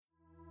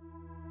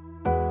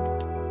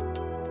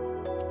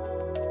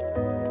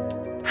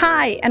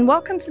Hi, and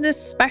welcome to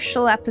this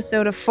special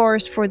episode of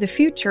Forest for the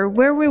Future,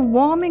 where we're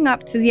warming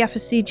up to the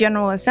FSC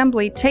General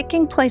Assembly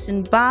taking place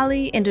in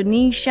Bali,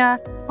 Indonesia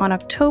on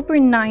October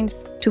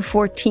 9th to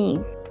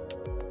 14th.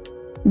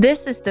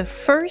 This is the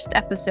first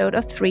episode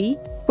of 3,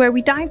 where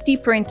we dive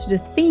deeper into the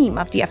theme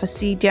of the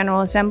FSC General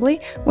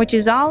Assembly, which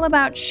is all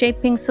about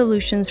shaping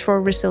solutions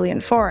for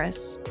resilient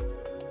forests.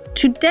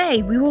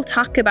 Today, we will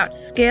talk about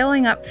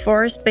scaling up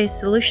forest-based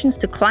solutions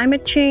to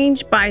climate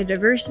change,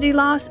 biodiversity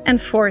loss,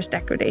 and forest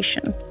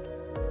degradation.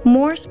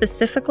 More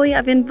specifically,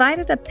 I've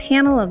invited a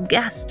panel of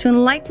guests to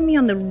enlighten me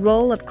on the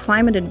role of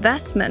climate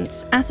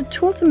investments as a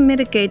tool to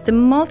mitigate the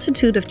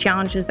multitude of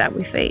challenges that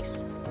we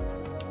face.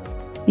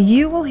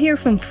 You will hear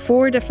from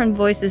 4 different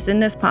voices in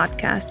this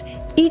podcast,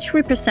 each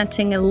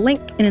representing a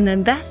link in an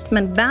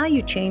investment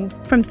value chain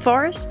from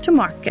forest to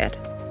market.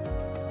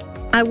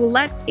 I will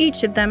let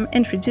each of them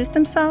introduce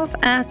themselves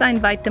as I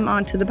invite them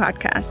onto the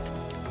podcast.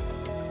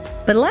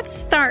 But let's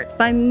start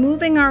by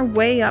moving our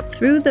way up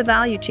through the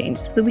value chain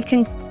so that we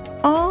can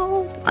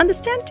all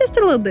understand just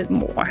a little bit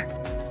more.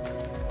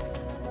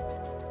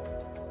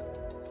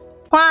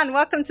 Juan,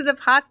 welcome to the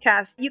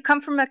podcast. You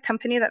come from a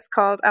company that's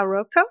called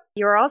Arauco.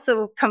 You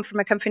also come from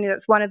a company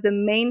that's one of the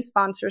main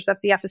sponsors of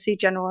the FSC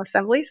General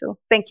Assembly, so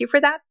thank you for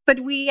that.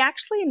 But we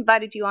actually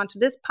invited you onto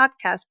this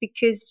podcast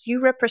because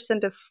you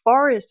represent a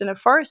forest and a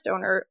forest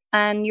owner,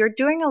 and you're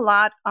doing a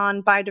lot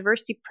on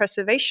biodiversity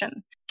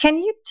preservation. Can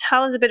you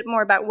tell us a bit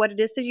more about what it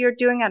is that you're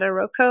doing at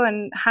Arauco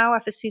and how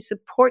FSC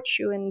supports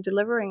you in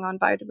delivering on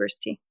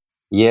biodiversity?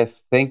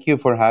 Yes, thank you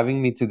for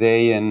having me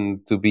today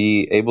and to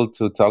be able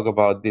to talk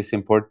about these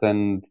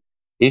important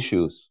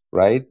issues,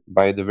 right?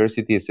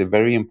 Biodiversity is a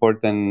very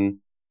important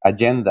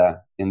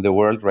agenda in the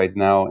world right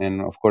now and,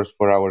 of course,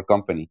 for our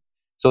company.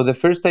 So the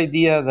first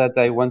idea that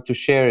I want to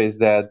share is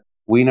that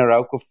we in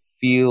Arauco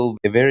feel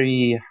a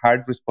very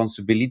hard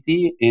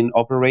responsibility in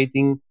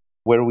operating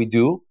where we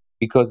do,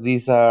 because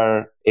these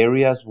are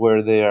areas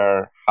where there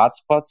are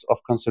hotspots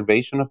of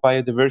conservation of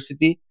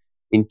biodiversity.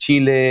 In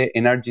Chile,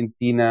 in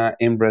Argentina,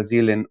 in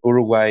Brazil, and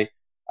Uruguay,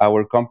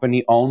 our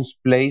company owns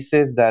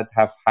places that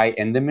have high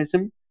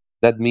endemism.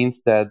 That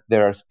means that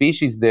there are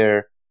species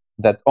there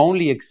that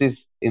only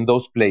exist in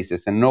those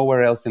places and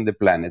nowhere else in the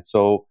planet.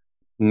 So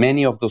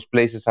many of those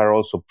places are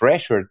also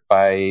pressured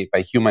by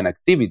human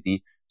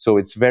activity. So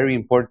it's very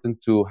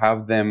important to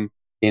have them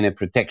in a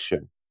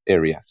protection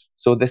areas.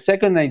 So the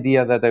second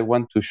idea that I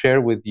want to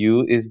share with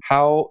you is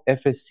how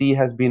FSC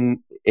has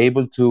been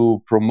able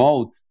to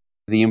promote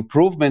the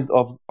improvement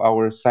of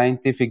our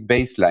scientific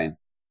baseline.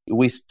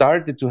 We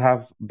started to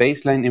have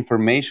baseline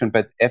information,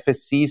 but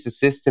FSC is a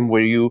system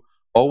where you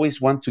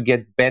always want to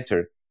get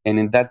better. And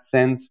in that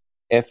sense,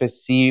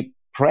 FSC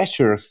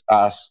pressures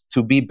us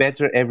to be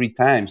better every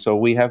time. So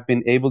we have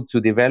been able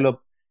to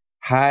develop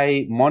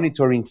high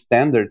monitoring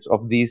standards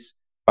of these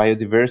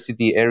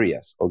biodiversity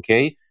areas,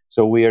 okay?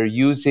 So we are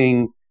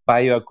using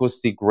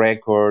bioacoustic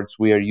records,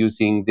 we are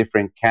using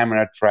different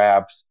camera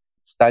traps,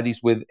 studies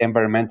with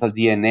environmental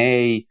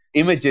DNA,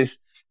 images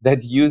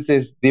that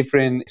uses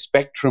different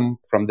spectrum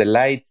from the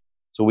light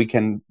so we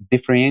can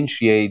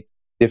differentiate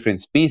different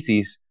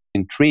species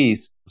in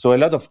trees. So a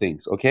lot of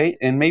things, okay?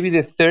 And maybe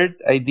the third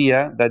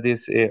idea that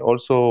is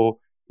also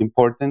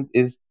important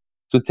is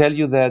to tell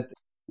you that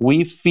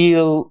we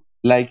feel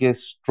like a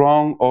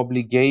strong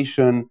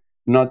obligation,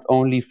 not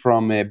only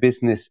from a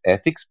business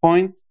ethics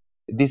point.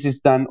 This is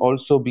done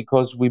also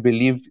because we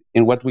believe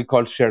in what we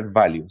call shared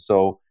value.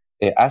 So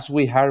as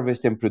we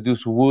harvest and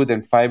produce wood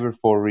and fiber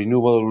for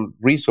renewable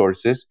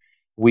resources,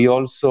 we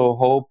also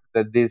hope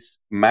that this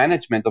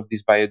management of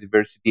these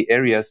biodiversity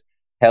areas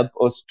help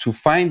us to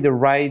find the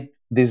right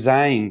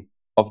design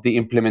of the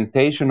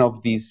implementation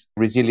of these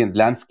resilient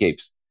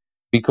landscapes.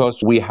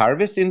 Because we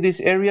harvest in these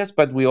areas,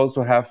 but we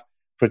also have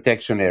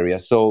protection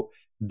areas. So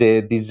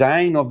the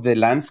design of the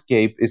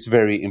landscape is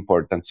very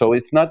important. So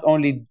it's not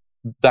only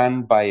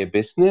done by a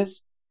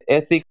business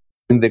ethic,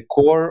 in the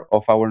core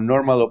of our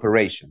normal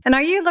operation. And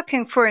are you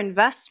looking for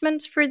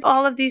investments for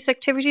all of these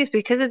activities?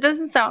 Because it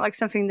doesn't sound like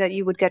something that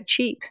you would get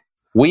cheap.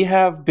 We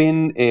have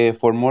been,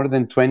 for more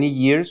than 20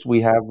 years, we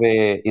have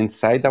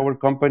inside our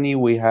company,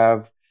 we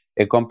have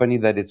a company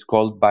that is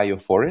called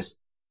Bioforest.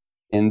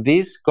 And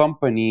this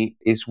company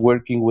is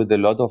working with a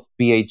lot of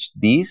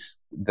PhDs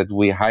that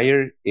we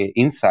hire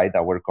inside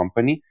our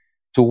company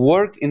to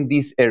work in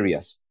these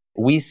areas.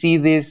 We see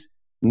this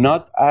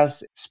not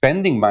as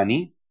spending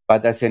money,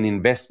 but as an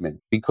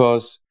investment.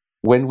 Because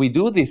when we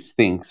do these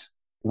things,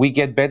 we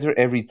get better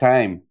every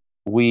time.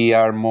 We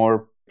are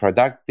more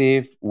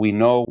productive. We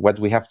know what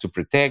we have to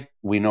protect.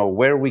 We know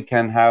where we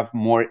can have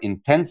more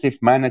intensive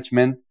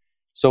management.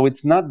 So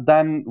it's not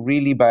done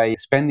really by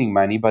spending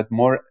money, but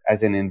more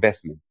as an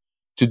investment.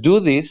 To do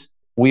this,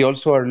 we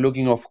also are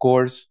looking, of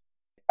course,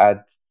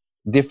 at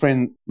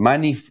different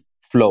money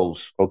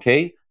flows,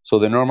 okay? So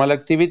the normal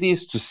activity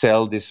is to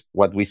sell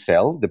what we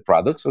sell, the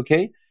products,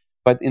 okay?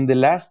 But in the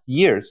last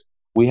years,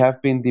 we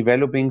have been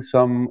developing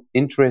some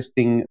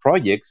interesting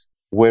projects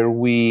where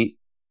we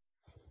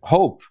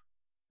hope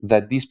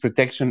that these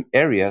protection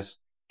areas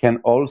can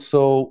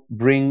also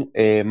bring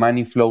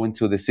money flow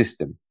into the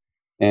system.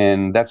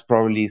 And that's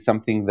probably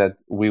something that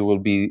we will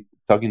be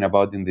talking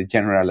about in the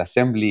General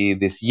Assembly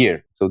this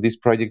year. So these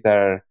projects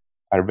are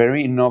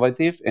very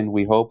innovative, and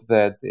we hope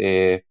that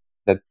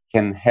that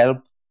can help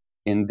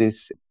in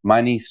this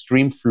money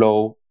stream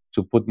flow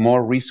to put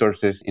more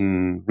resources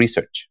in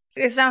research.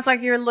 It sounds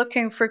like you're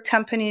looking for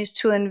companies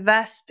to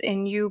invest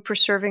in you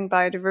preserving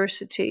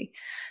biodiversity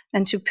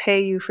and to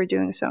pay you for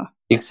doing so.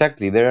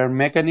 Exactly. There are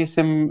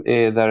mechanisms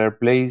that are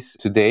placed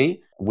today.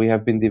 We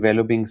have been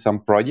developing some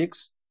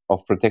projects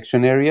of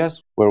protection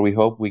areas where we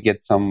hope we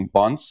get some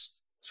bonds.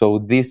 So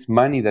this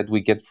money that we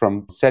get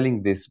from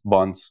selling these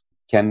bonds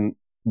can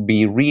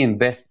be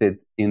reinvested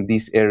in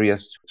these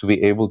areas to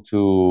be able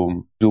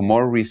to do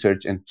more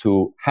research and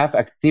to have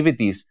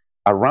activities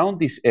around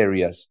these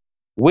areas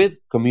with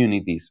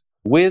communities,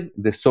 with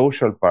the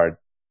social part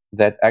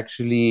that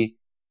actually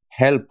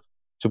help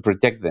to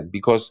protect them,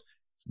 because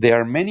there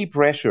are many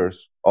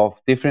pressures of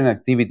different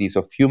activities,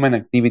 of human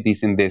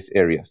activities in these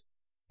areas.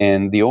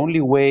 And the only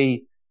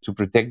way to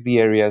protect the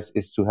areas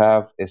is to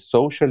have a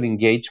social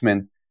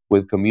engagement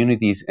with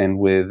communities and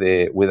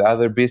with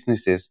other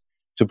businesses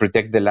to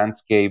protect the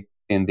landscape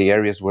in the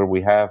areas where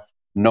we have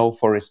no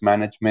forest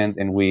management,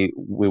 and we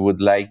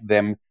would like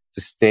them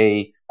to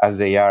stay as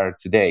they are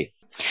today.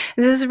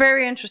 This is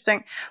very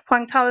interesting.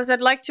 Juan Carlos,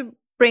 I'd like to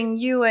bring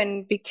you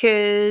in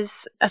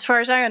because, as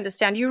far as I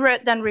understand, you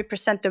then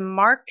represent the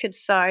market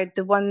side,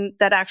 the one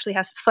that actually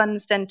has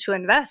funds then to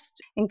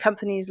invest in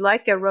companies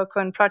like Arauco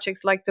and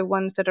projects like the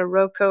ones that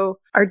Arauco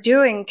are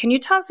doing. Can you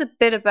tell us a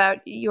bit about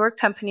your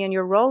company and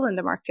your role in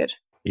the market?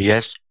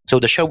 Yes. So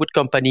the Sherwood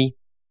Company,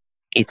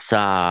 it's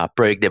a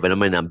project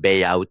development and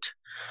buyout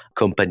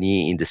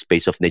company in the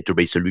space of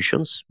nature-based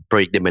solutions.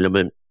 Project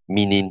development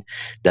meaning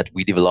that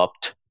we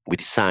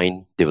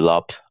design,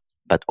 develop,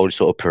 but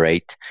also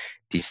operate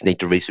these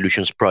nature-based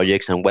solutions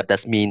projects. And what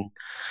does mean?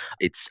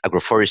 It's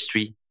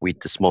agroforestry with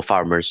the small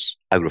farmers,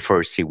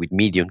 agroforestry with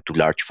medium to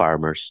large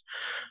farmers,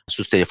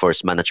 sustainable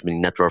forest management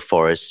in natural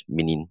forests,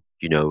 meaning,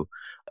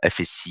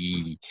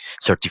 FSC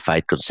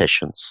certified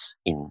concessions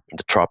in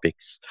the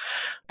tropics.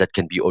 That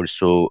can be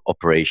also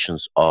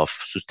operations of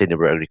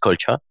sustainable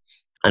agriculture.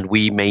 And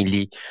we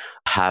mainly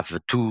have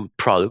two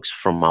products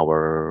from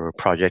our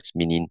projects,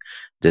 meaning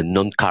the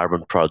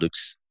non-carbon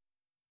products,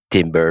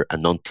 timber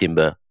and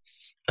non-timber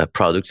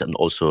products, and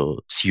also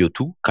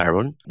CO2,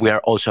 carbon. We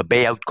are also a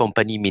buyout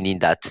company, meaning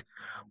that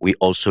we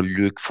also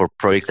look for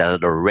projects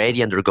that are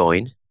already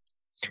undergoing,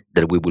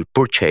 that we will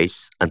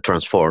purchase and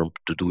transform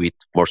to do it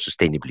more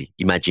sustainably.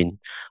 Imagine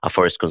a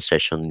forest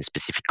concession in a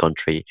specific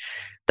country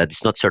that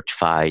is not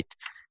certified,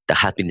 that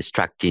has been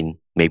extracting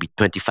maybe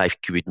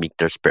 25 cubic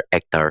meters per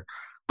hectare,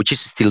 which is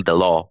still the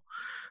law,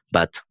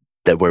 but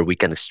that where we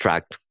can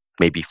extract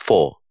maybe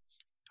 4,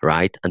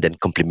 right? And then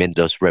complement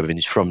those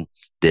revenues from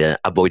the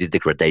avoided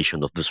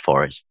degradation of those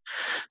forests.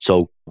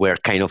 So we're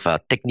kind of a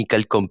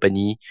technical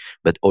company,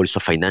 but also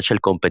a financial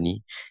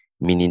company,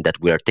 meaning that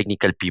we are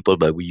technical people,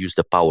 but we use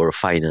the power of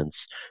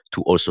finance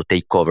to also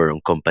take cover on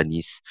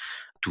companies,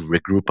 to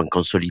regroup and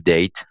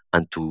consolidate,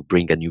 and to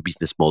bring a new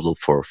business model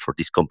for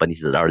these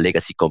companies that are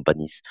legacy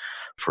companies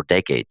for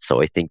decades.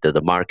 So I think that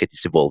the market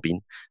is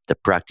evolving, the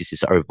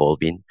practices are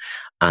evolving,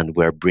 and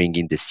we're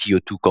bringing the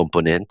CO2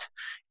 component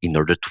in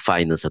order to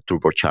finance and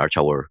turbocharge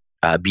our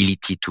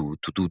ability to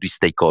do these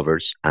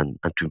takeovers and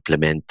to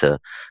implement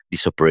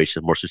this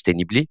operation more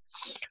sustainably.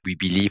 We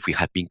believe we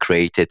have been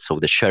created, so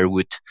the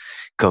Sherwood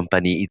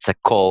Company, it's a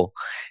call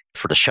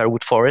for the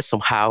Sherwood Forest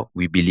somehow.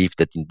 We believe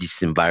that in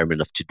this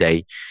environment of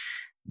today,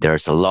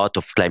 there's a lot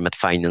of climate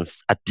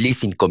finance, at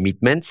least in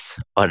commitments,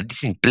 or at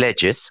least in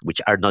pledges,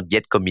 which are not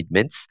yet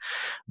commitments,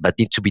 but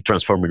need to be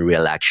transformed in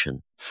real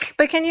action.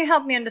 But can you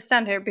help me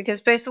understand here?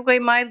 Because basically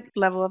my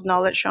level of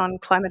knowledge on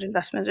climate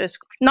investment is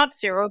not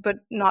zero, but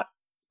not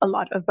a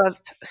lot above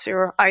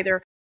zero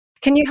either.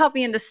 Can you help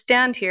me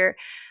understand here?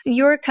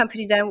 Your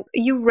company then,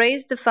 you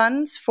raise the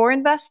funds for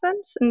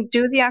investments and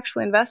do the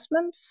actual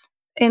investments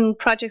in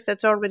projects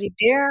that's already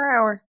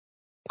there, or?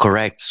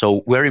 Correct.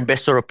 So we're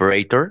investor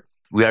operator.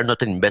 We are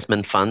not an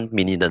investment fund,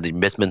 meaning that the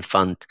investment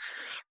fund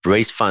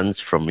raise funds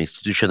from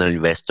institutional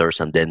investors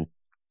and then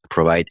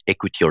provide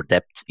equity or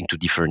debt into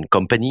different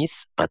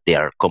companies, but they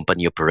are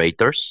company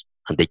operators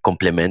and they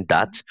complement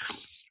that.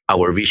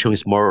 Our vision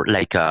is more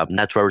like a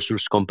natural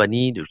resource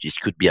company,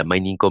 which could be a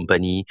mining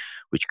company,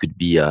 which could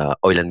be an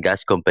oil and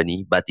gas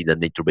company, but in the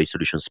nature-based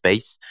solution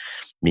space,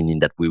 meaning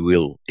that we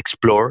will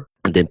explore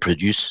and then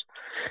produce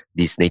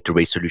these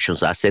nature-based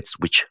solutions assets,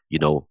 which,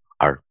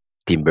 are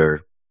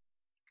timber,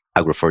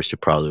 agroforestry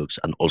products,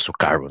 and also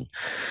carbon.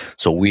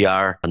 So we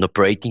are an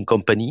operating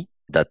company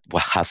that will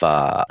have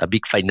a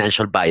big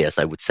financial bias,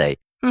 I would say.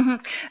 Mm-hmm.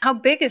 How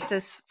big is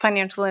this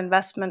financial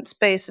investment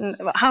space, and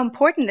how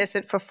important is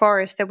it for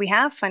forests that we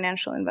have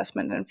financial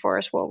investment in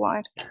forests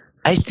worldwide?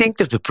 I think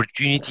that the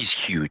opportunity is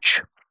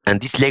huge.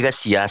 And these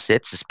legacy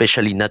assets,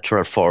 especially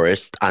natural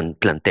forests and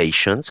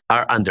plantations,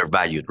 are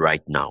undervalued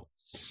right now.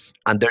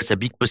 And there's a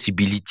big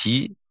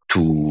possibility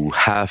to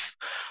have,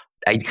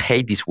 I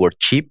hate this word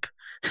cheap,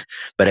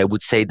 but I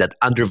would say that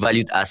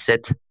undervalued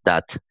asset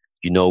that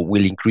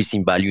will increase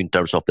in value in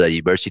terms of the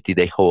diversity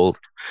they hold,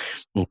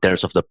 in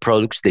terms of the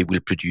products they will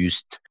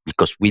produce,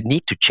 because we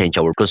need to change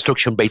our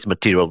construction-based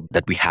material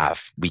that we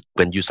have. We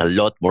can use a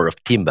lot more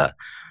of timber,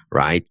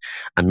 right?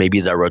 And maybe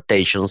the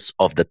rotations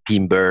of the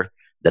timber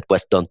that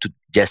was done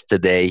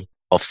yesterday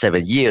of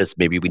 7 years,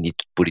 maybe we need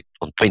to put it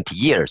on 20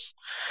 years.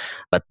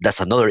 But that's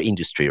another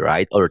industry,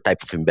 right? Other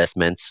type of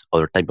investments,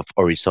 other type of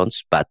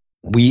horizons. But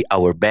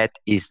our bet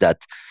is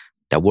that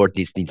the world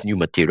needs new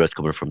materials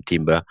coming from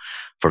timber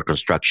for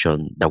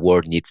construction. The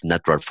world needs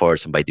natural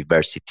forest and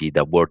biodiversity.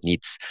 The world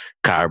needs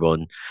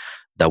carbon.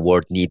 The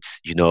world needs,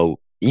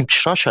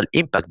 social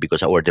impact,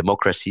 because our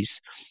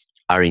democracies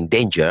are in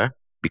danger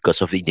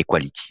because of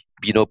inequality.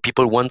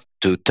 People want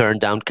to turn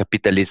down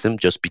capitalism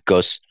just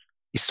because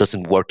it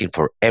doesn't working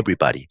for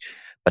everybody.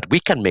 But we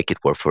can make it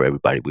work for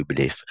everybody, we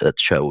believe, that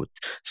showed.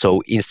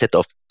 So instead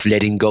of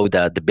letting go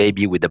the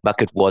baby with the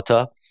bucket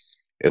water,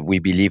 we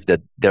believe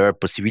that there are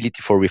possibility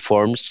for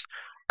reforms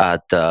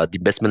at the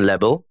investment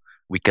level.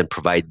 We can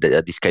provide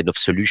this kind of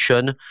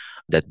solution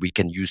that we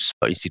can use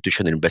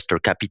institutional investor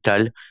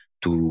capital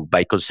to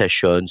buy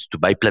concessions, to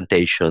buy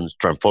plantations,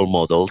 transform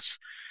models.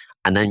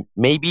 And then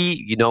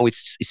maybe,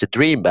 it's a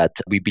dream, but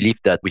we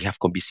believe that we have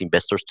convinced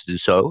investors to do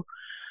so.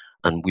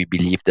 And we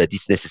believe that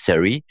it's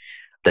necessary.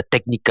 The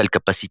technical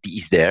capacity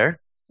is there.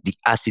 The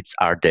assets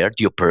are there.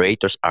 The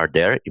operators are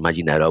there.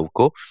 Imagine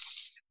Arauco.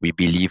 We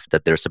believe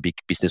that there's a big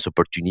business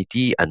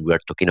opportunity, and we're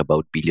talking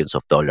about billions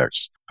of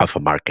dollars of a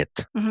market.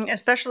 Mm-hmm.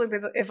 Especially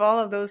if all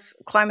of those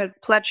climate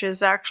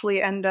pledges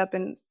actually end up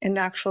in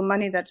actual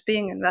money that's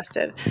being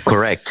invested.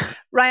 Correct.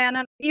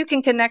 Ryan, you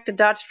can connect the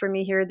dots for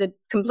me here, the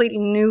completely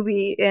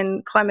newbie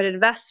in climate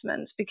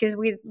investments, because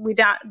we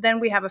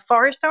have a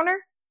forest owner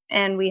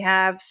and we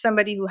have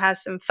somebody who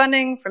has some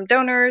funding from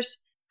donors.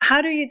 How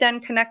do you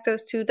then connect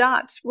those two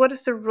dots? What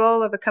is the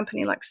role of a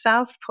company like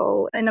South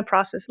Pole in a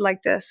process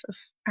like this of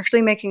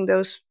actually making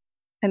those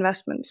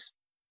investments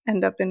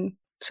end up in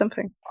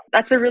something?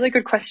 That's a really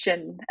good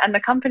question. And the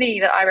company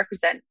that I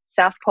represent,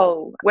 South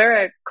Pole,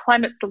 we're a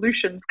climate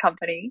solutions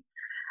company.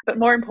 But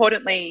more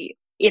importantly,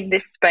 in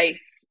this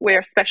space,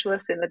 we're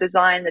specialists in the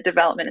design, the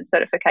development and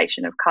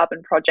certification of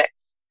carbon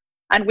projects.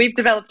 And we've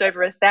developed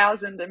over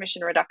 1,000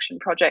 emission reduction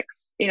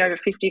projects in over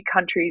 50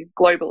 countries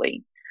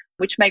globally,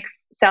 which makes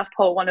South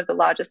Pole one of the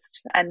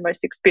largest and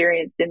most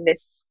experienced in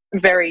this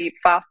very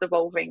fast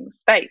evolving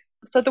space.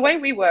 So the way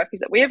we work is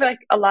that we have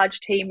a large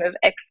team of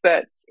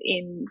experts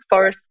in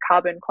forest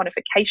carbon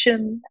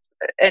quantification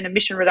and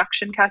emission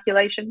reduction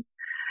calculations.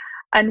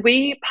 And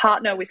we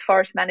partner with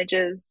forest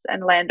managers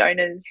and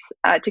landowners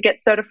to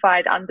get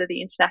certified under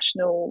the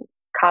international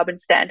carbon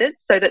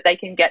standards so that they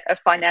can get a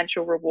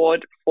financial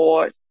reward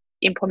for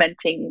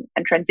implementing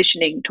and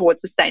transitioning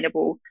towards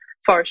sustainable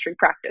forestry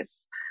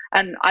practice.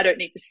 And I don't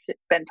need to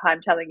spend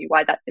time telling you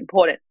why that's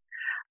important.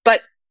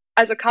 But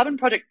as a carbon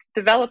project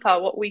developer,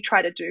 what we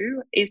try to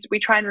do is we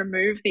try and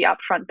remove the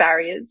upfront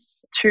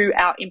barriers to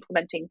our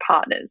implementing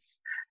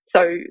partners.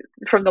 So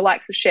from the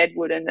likes of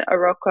Shedwood and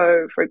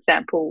Arauco, for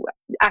example,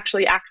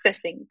 actually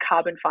accessing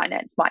carbon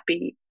finance might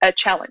be a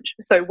challenge.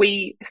 So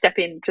we step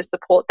in to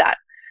support that.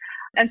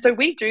 And so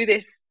we do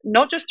this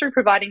not just through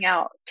providing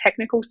our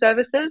technical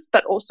services,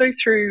 but also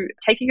through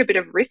taking a bit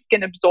of risk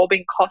and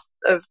absorbing costs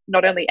of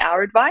not only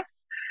our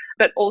advice,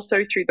 but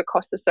also through the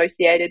costs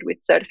associated with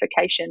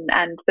certification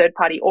and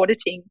third-party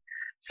auditing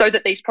so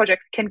that these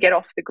projects can get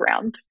off the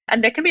ground.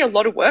 And there can be a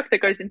lot of work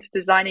that goes into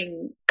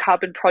designing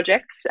carbon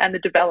projects and the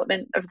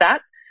development of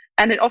that.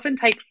 And it often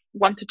takes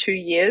 1 to 2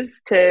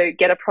 years to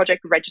get a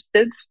project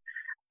registered.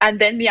 And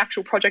then the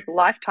actual project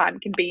lifetime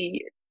can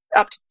be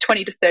up to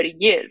 20 to 30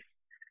 years.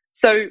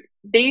 So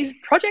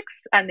these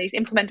projects and these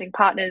implementing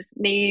partners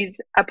need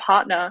a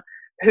partner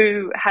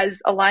who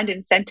has aligned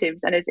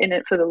incentives and is in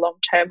it for the long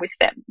term with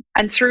them.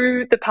 And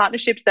through the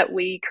partnerships that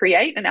we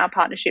create in our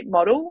partnership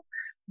model,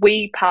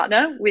 we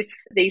partner with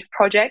these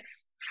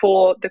projects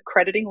for the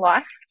crediting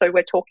life. So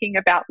we're talking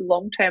about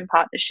long-term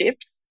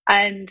partnerships,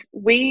 and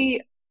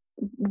we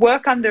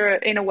work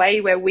in a way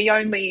where we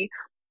only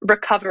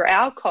recover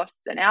our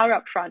costs and our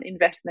upfront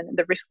investment and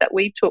the risk that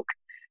we took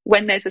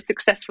when there's a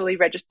successfully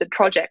registered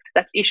project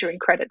that's issuing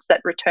credits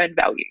that return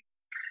value.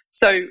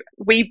 So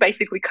we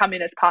basically come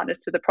in as partners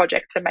to the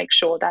project to make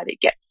sure that it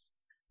gets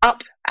up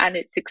and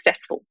it's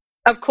successful.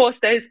 Of course,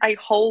 there's a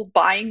whole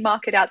buying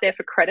market out there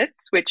for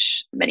credits,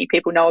 which many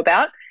people know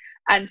about.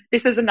 And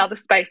this is another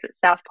space that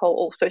South Pole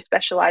also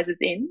specializes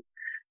in.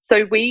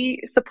 So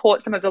we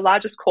support some of the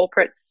largest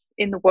corporates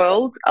in the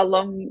world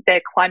along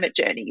their climate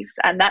journeys.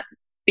 And that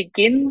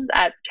begins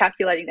at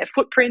calculating their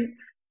footprint,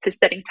 to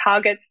setting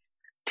targets,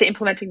 to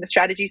implementing the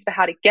strategies for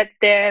how to get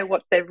there,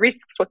 what's their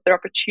risks, what's their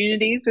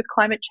opportunities with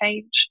climate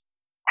change,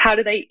 how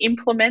do they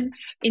implement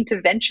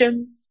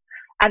interventions,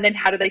 and then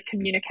how do they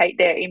communicate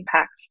their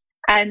impact.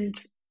 And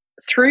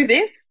through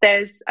this,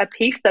 there's a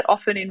piece that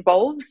often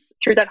involves,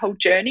 through that whole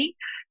journey,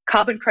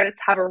 carbon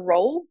credits have a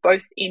role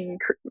both in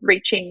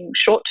reaching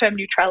short-term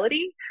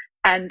neutrality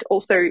and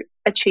also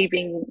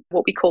achieving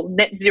what we call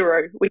net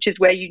zero, which is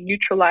where you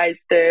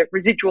neutralize the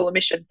residual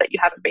emissions that you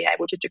haven't been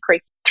able to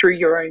decrease through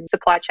your own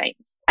supply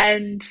chains.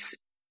 And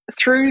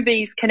through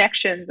these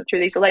connections and through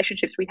these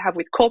relationships we have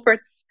with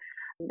corporates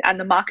and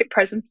the market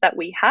presence that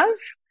we have,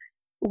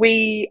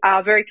 we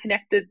are very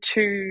connected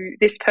to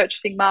this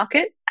purchasing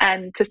market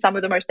and to some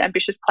of the most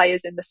ambitious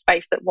players in the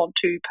space that want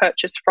to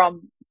purchase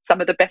from some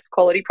of the best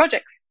quality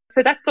projects.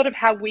 So that's sort of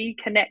how we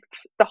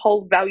connect the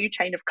whole value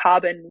chain of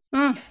carbon.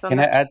 Can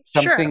I add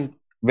something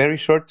very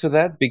short to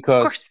that?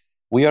 Because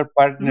we are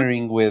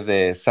partnering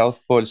with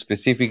South Pole,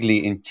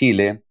 specifically in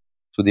Chile,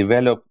 to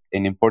develop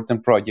an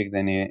important project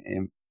and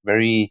a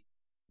very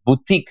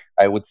boutique,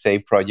 I would say,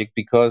 project,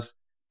 because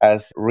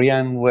as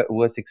Ryan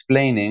was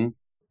explaining,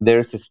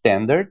 there's a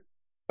standard,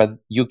 but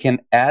you can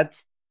add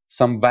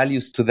some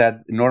values to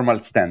that normal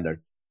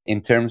standard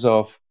in terms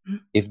of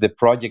if the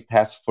project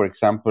has, for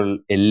example,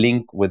 a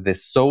link with the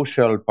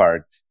social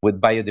part,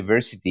 with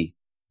biodiversity,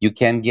 you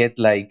can get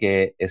like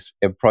a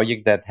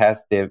project that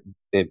has the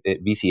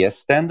VCS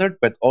standard,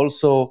 but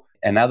also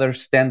another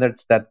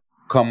standards that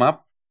come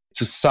up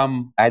to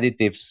some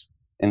additives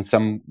and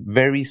some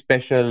very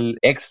special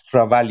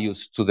extra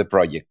values to the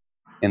project.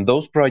 And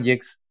those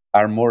projects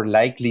are more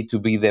likely to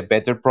be the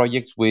better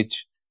projects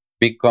which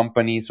big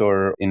companies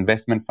or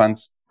investment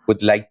funds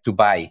would like to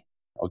buy.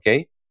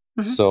 Okay?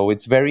 So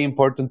it's very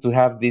important to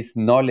have this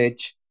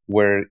knowledge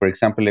where, for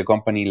example, a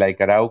company like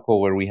Arauco,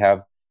 where we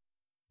have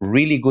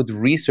really good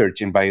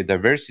research in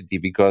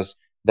biodiversity, because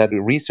that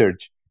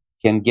research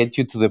can get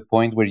you to the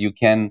point where you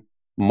can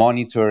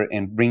monitor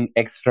and bring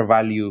extra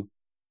value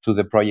to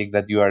the project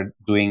that you are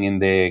doing in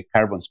the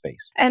carbon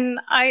space. And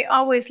I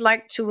always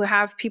like to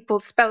have people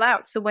spell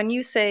out. So when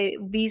you say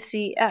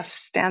VCF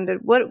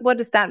standard, what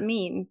does that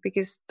mean?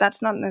 Because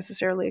that's not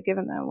necessarily a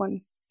given that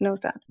one knows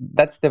that.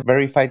 That's the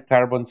verified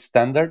carbon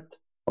standard.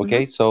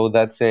 Okay, so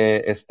that's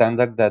a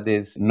standard that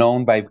is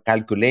known by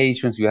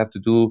calculations. You have to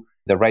do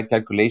the right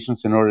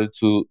calculations in order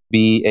to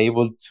be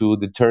able to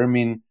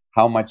determine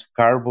how much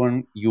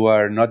carbon you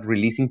are not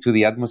releasing to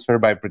the atmosphere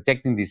by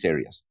protecting these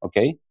areas.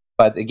 Okay,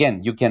 but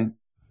again, you can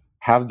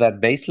have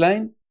that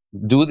baseline,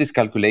 do these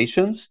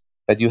calculations,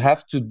 but you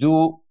have to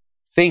do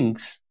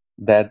things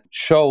that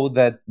show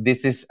that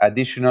this is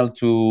additional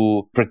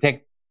to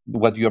protect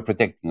what you're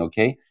protecting,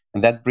 okay?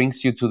 And that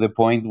brings you to the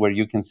point where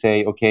you can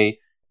say, okay,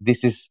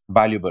 this is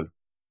valuable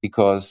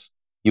because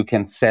you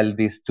can sell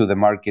this to the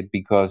market,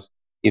 because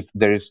if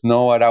there is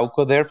no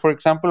Arauco there, for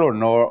example,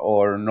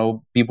 or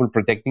no people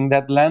protecting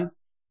that land,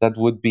 that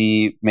would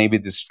be maybe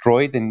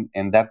destroyed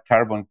and that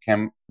carbon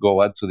can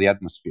go out to the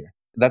atmosphere.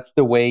 That's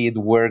the way it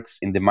works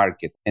in the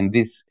market. And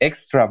these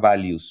extra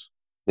values,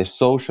 the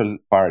social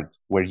part,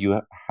 where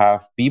you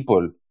have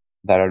people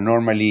that are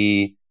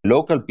normally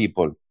local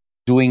people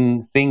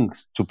doing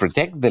things to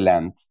protect the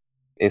land,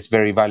 is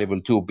very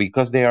valuable too,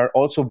 because they are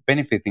also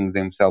benefiting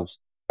themselves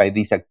by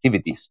these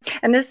activities.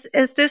 And is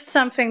this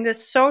something,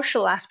 this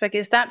social aspect,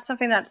 is that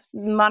something that's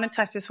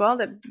monetized as well?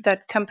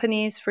 That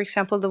companies, for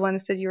example, the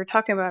ones that you were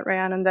talking about,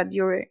 Ryan, and that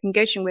you're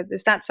engaging with,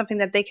 is that something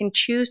that they can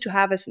choose to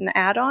have as an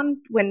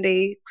add-on when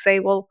they say,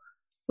 well,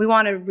 we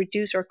want to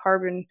reduce our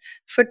carbon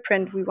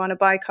footprint, we want to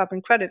buy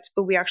carbon credits,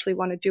 but we actually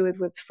want to do it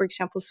with, for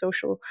example,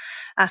 social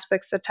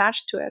aspects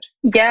attached to it?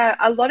 Yeah,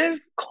 a lot of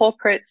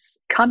corporates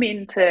come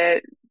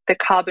into the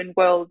carbon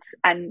world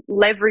and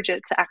leverage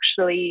it to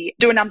actually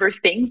do a number of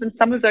things. And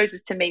some of those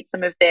is to meet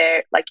some of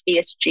their like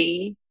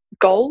ESG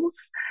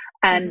goals.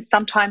 And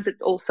sometimes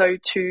it's also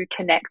to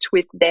connect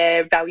with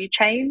their value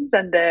chains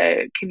and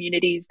the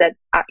communities that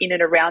are in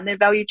and around their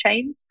value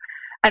chains.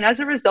 And as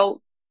a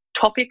result,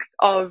 topics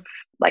of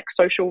like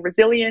social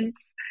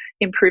resilience,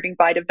 improving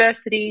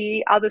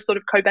biodiversity, other sort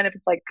of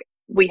co-benefits, like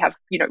we have,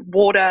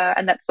 water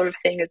and that sort of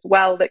thing as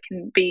well, that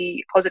can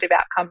be positive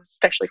outcomes,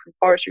 especially from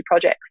forestry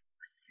projects.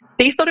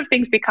 These sort of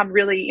things become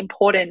really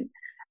important,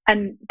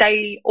 and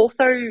they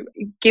also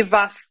give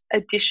us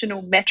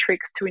additional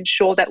metrics to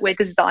ensure that we're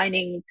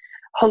designing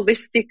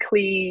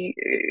holistically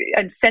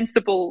and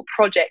sensible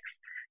projects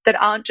that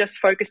aren't just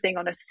focusing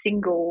on a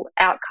single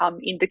outcome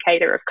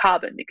indicator of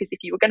carbon. Because if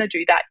you were going to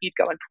do that, you'd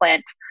go and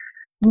plant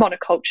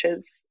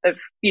monocultures of,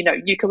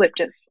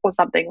 eucalyptus or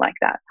something like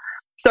that.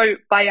 So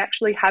by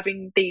actually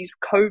having these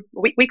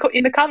we call,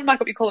 in the carbon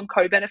market, we call them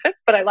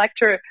co-benefits, but I like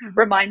to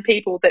remind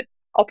people that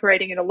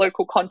operating in a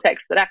local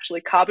context, that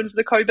actually carbon's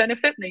the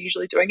co-benefit, and they're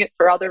usually doing it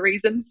for other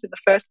reasons in the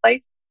first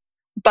place.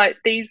 But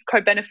these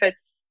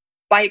co-benefits,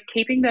 by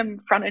keeping them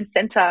front and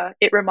center,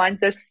 it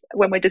reminds us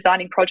when we're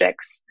designing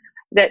projects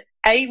that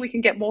A, we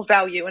can get more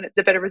value and it's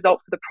a better result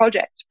for the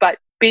project, but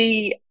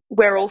B,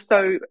 we're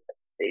also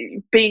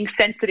being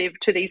sensitive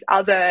to these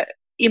other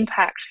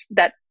impacts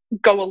that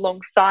go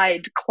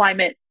alongside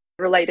climate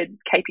related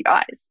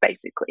KPIs,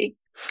 basically.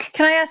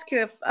 Can I ask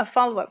you a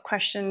follow-up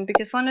question?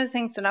 Because one of the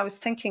things that I was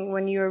thinking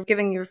when you were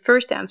giving your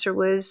first answer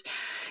was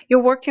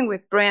you're working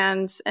with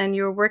brands and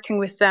you're working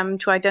with them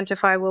to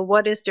identify, well,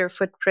 what is their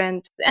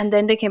footprint? And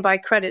then they can buy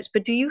credits.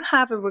 But do you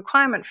have a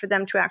requirement for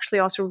them to actually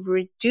also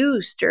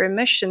reduce their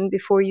emission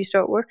before you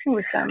start working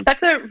with them?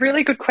 That's a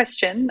really good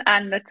question,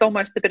 and it's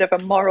almost a bit of a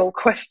moral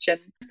question.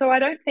 So I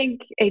don't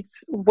think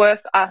it's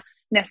worth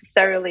us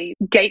necessarily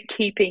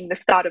gatekeeping the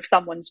start of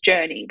someone's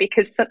journey,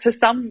 because to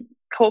some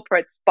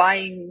corporates,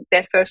 buying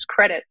their first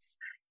credits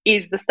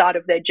is the start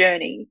of their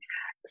journey.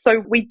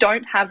 So we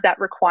don't have that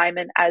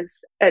requirement as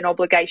an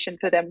obligation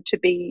for them to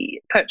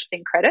be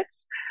purchasing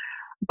credits.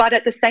 But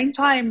at the same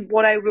time,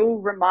 what I will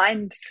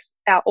remind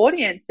our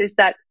audience is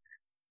that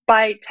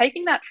by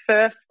taking that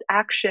first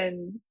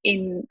action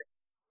in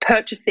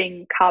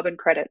purchasing carbon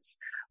credits,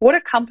 what a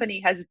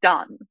company has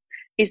done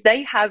is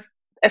they have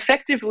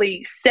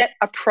effectively set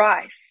a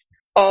price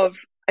of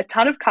a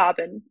ton of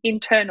carbon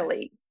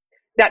internally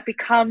that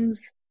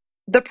becomes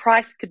the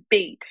price to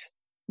beat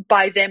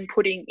by them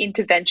putting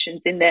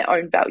interventions in their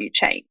own value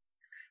chain.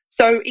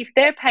 So if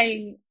they're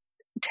paying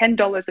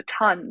 $10 a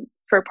ton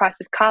for a price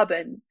of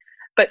carbon,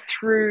 but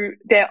through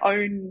their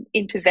own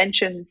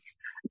interventions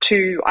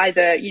to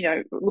either,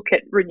 look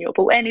at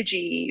renewable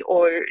energy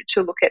or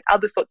to look at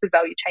other sorts of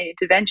value chain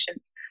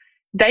interventions,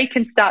 they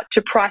can start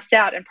to price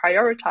out and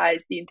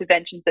prioritize the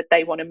interventions that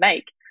they want to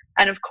make.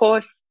 And of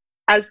course,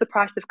 as the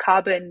price of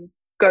carbon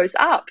goes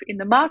up in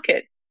the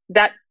market,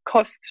 that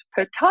cost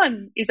per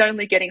ton is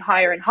only getting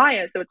higher and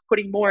higher. So it's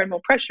putting more and more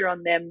pressure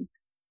on them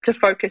to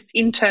focus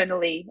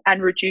internally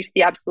and reduce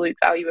the absolute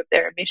value of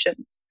their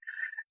emissions.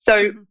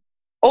 So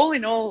all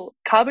in all,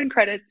 carbon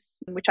credits,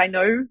 which I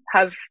know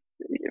have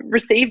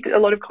received a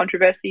lot of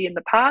controversy in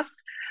the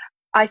past,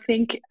 I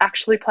think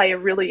actually play a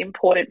really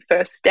important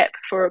first step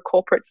for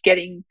corporates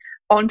getting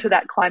onto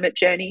that climate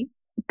journey.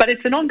 But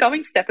it's an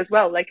ongoing step as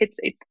well. Like it's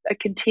a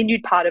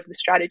continued part of the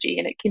strategy,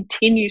 and it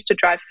continues to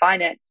drive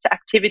finance to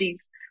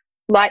activities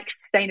like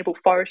sustainable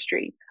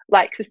forestry,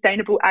 like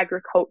sustainable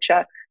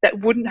agriculture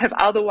that wouldn't have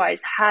otherwise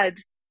had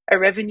a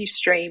revenue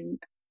stream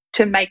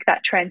to make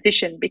that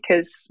transition,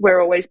 because we're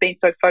always been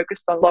so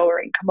focused on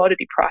lowering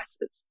commodity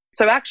prices.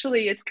 So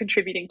actually it's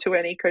contributing to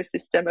an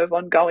ecosystem of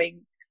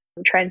ongoing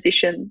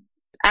transition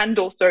and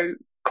also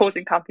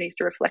causing companies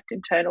to reflect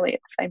internally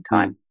at the same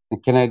time.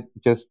 And can I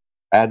just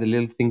add a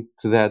little thing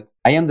to that?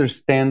 I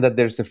understand that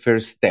there's a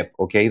first step,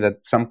 okay,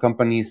 that some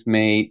companies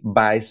may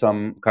buy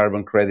some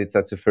carbon credits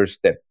as a first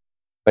step.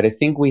 But I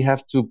think we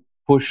have to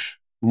push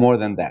more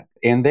than that.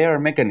 And there are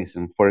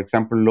mechanisms. For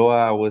example,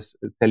 Loa was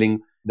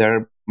telling there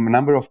are a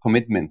number of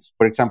commitments.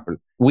 For example,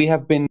 we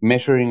have been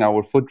measuring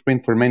our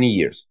footprint for many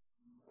years.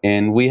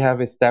 And we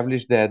have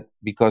established that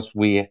because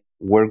we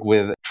work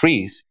with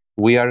trees,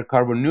 we are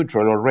carbon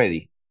neutral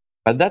already.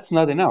 But that's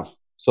not enough.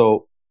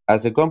 So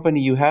as a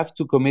company, you have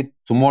to commit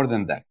to more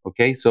than that.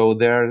 Okay. So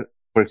there are,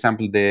 for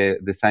example, the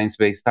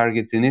Science-Based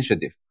Targets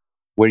Initiative,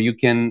 where you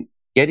can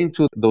get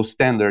into those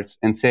standards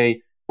and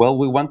say, well,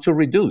 we want to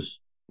reduce,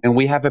 and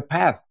we have a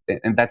path,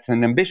 and that's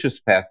an ambitious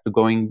path to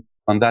going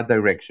on that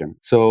direction.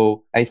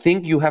 So I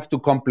think you have to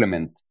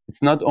complement.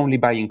 It's not only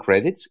buying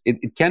credits.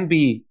 It can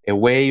be a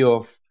way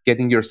of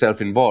getting yourself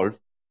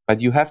involved,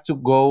 but you have to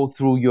go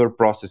through your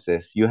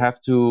processes. You have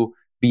to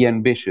be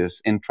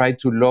ambitious and try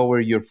to lower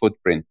your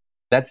footprint.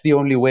 That's the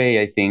only way,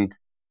 I think,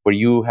 where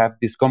you have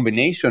this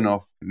combination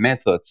of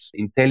methods,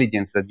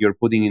 intelligence that you're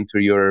putting into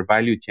your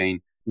value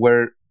chain,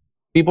 where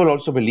people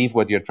also believe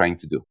what you're trying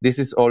to do. This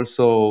is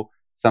also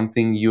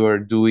something you are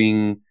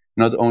doing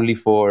not only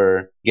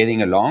for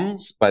getting along,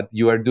 but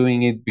you are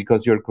doing it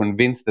because you're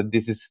convinced that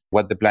this is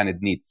what the planet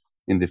needs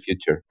in the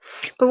future.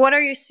 But what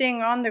are you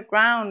seeing on the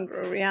ground,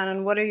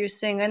 Rhiannon? What are you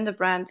seeing in the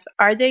brands?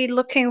 Are they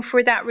looking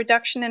for that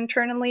reduction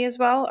internally as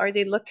well? Are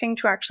they looking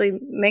to actually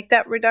make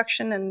that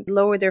reduction and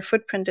lower their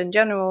footprint in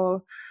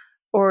general?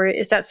 Or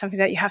is that something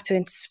that you have to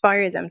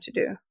inspire them to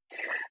do?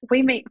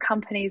 We meet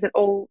companies at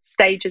all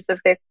stages of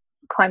their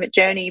climate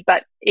journey,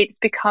 but it's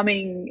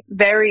becoming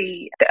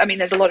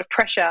there's a lot of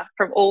pressure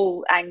from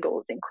all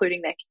angles,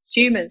 including their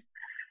consumers,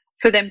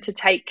 for them to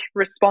take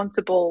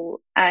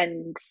responsible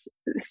and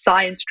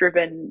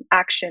science-driven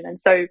action.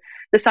 And so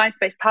the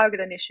Science-Based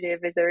Target Initiative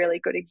is a really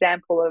good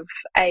example of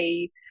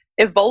a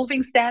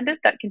evolving standard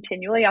that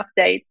continually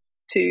updates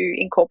to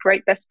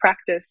incorporate best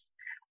practice,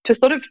 to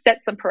sort of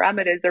set some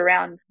parameters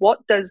around what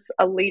does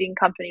a leading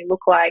company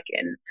look like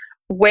and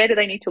where do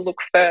they need to look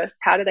first?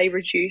 How do they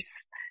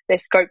reduce their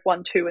scope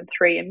 1, 2, and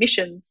 3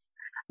 emissions?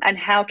 And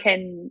how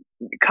can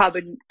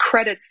carbon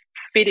credits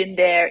fit in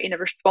there in a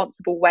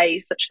responsible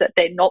way such that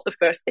they're not the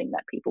first thing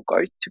that people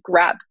go to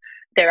grab?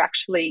 They're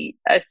actually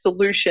a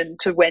solution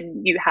to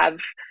when you have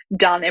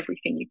done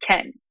everything you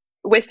can.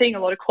 We're seeing a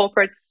lot of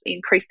corporates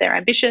increase their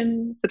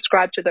ambition,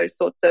 subscribe to those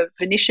sorts of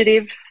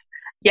initiatives.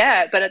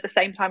 Yeah, but at the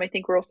same time, I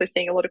think we're also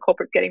seeing a lot of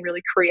corporates getting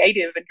really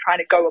creative and trying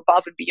to go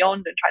above and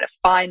beyond and trying to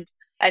find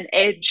an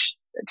edge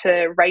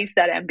to raise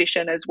that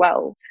ambition as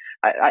well.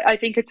 I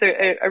think it's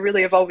a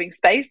really evolving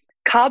space.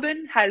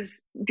 Carbon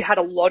has had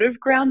a lot of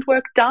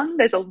groundwork done.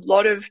 There's a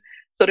lot of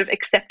sort of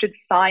accepted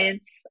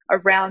science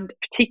around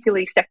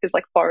particularly sectors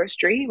like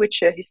forestry,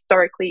 which are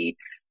historically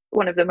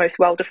one of the most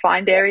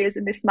well-defined areas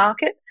in this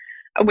market.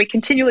 And we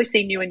continually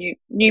see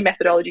new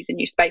methodologies and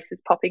new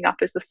spaces popping up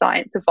as the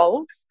science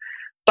evolves.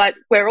 But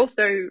we're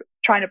also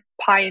trying to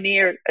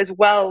pioneer as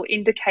well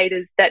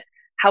indicators that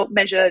help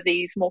measure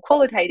these more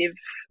qualitative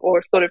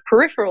or sort of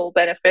peripheral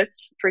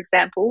benefits, for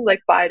example, like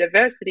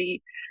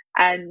biodiversity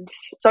and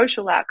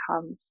social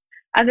outcomes.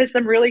 And there's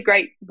some really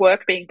great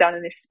work being done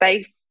in this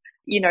space,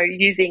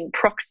 using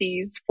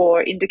proxies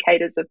for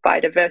indicators of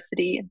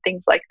biodiversity and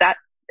things like that.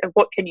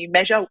 What can you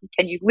measure?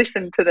 Can you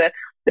listen to the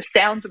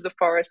sounds of the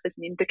forest as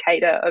an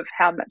indicator of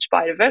how much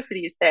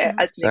biodiversity is there,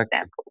 as an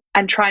example?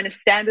 And trying to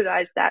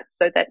standardize that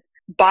so that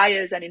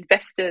buyers and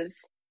investors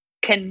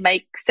can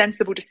make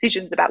sensible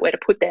decisions about where to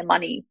put their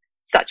money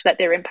such that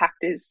their impact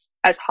is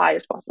as high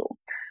as possible.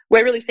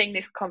 We're really seeing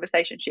this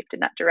conversation shift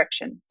in that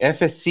direction.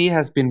 FSC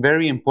has been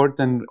very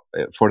important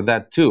for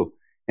that too.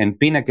 And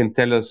Pina can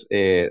tell us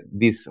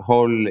this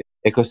whole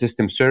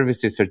ecosystem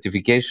services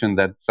certification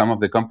that some of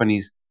the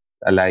companies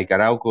like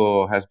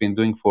Arauco has been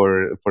doing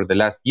for the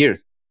last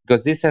years,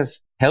 because this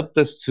has helped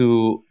us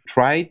to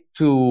try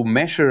to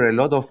measure a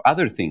lot of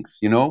other things.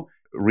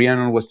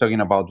 Rhiannon was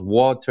talking about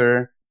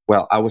water.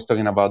 Well, I was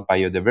talking about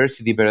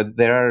biodiversity, but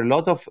there are a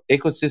lot of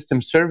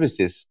ecosystem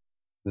services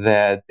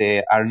that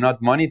are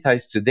not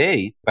monetized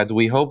today, but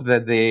we hope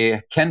that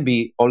they can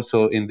be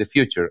also in the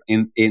future.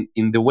 In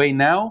the way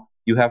now,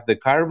 you have the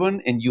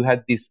carbon and you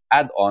had these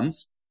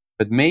add-ons,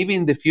 but maybe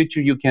in the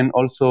future you can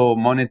also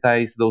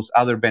monetize those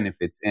other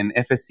benefits. And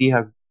FSC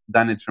has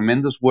done a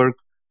tremendous work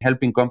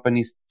helping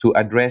companies to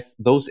address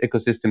those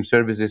ecosystem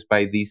services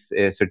by this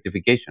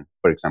certification,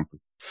 for example.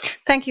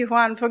 Thank you,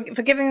 Juan, for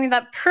giving me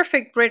that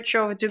perfect bridge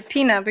over to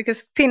Pina,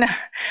 because Pina,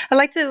 I'd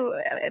like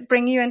to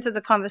bring you into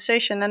the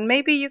conversation, and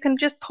maybe you can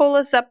just pull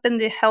us up in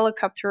the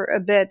helicopter a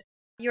bit.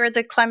 You're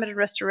the Climate and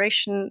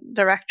Restoration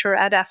Director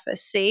at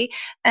FSC,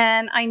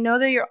 and I know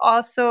that you're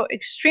also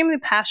extremely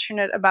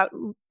passionate about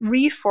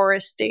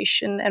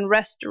reforestation and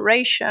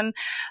restoration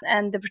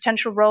and the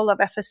potential role of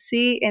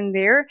FSC in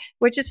there,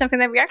 which is something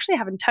that we actually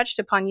haven't touched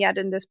upon yet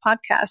in this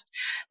podcast.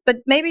 But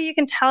maybe you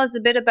can tell us a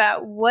bit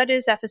about what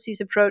is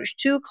FSC's approach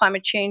to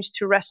climate change,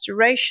 to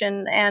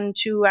restoration, and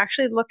to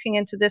actually looking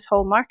into this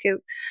whole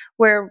market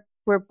where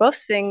we're both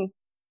seeing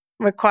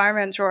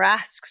requirements or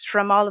asks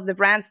from all of the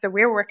brands that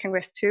we're working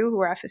with too,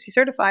 who are FSC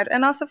certified,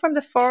 and also from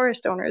the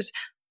forest owners.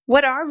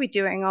 What are we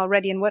doing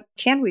already and what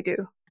can we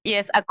do?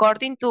 Yes,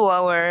 according to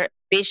our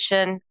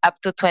vision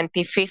up to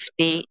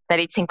 2050, that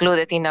it's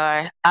included in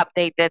our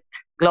updated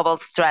global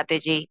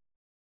strategy,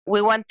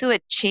 we want to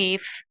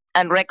achieve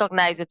and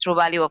recognize the true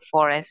value of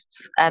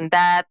forests. And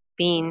that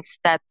means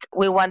that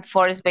we want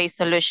forest-based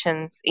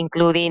solutions,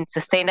 including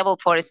sustainable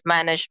forest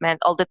management,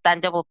 all the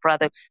tangible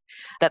products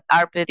that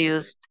are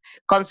produced,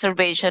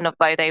 conservation of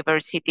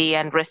biodiversity,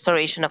 and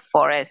restoration of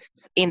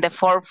forests in the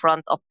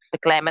forefront of the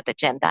climate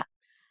agenda.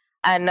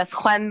 And as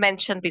Juan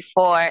mentioned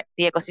before,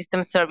 the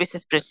ecosystem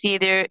services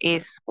procedure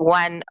is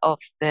one of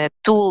the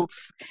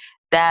tools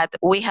that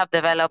we have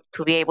developed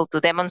to be able to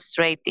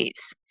demonstrate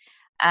this.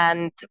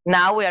 And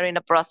now we are in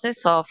a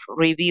process of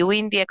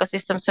reviewing the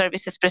ecosystem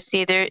services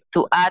procedure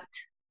to add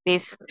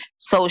these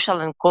social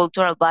and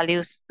cultural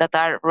values that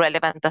are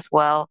relevant as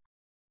well.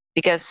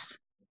 Because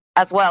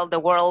as well, the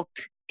world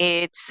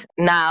is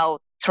now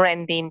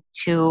trending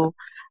to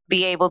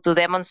be able to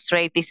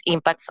demonstrate these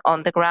impacts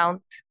on the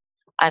ground.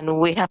 And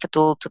we have a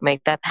tool to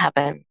make that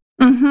happen.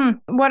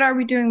 Mm-hmm. What are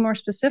we doing more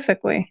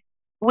specifically?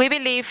 We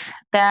believe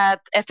that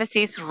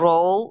FSC's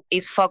role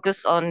is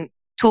focused on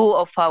two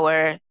of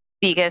our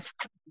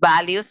biggest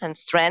values and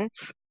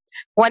strengths.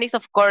 One is,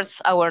 of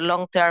course, our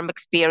long-term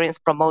experience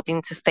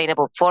promoting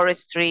sustainable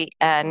forestry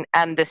and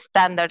the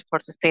standard for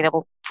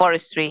sustainable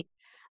forestry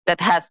that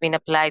has been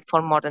applied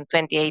for more than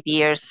 28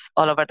 years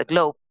all over the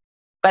globe.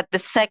 But the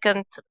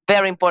second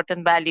very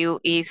important value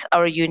is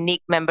our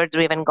unique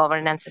member-driven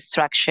governance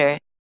structure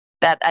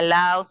that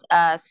allows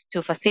us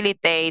to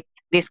facilitate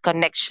these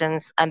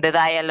connections and the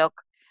dialogue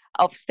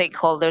of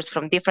stakeholders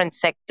from different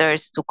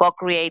sectors to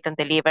co-create and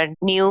deliver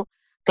new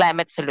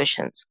climate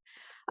solutions.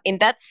 In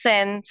that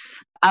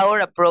sense, our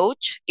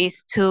approach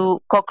is to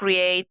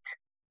co-create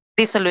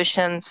these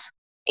solutions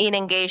in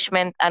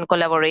engagement and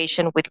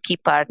collaboration with key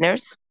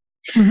partners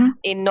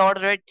in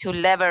order to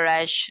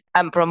leverage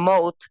and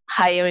promote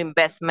higher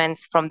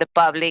investments from the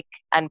public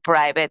and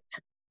private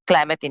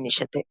climate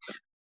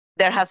initiatives.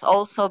 There has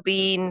also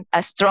been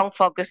a strong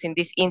focus in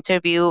this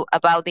interview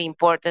about the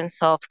importance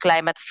of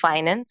climate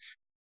finance.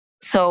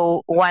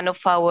 So one of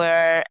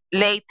our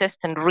latest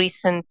and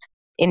recent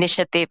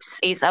initiatives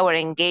is our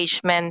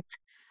engagement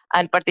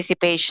and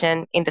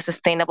participation in the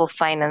sustainable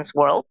finance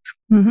world.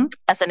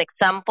 As an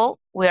example,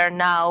 we are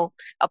now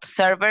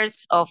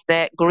observers of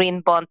the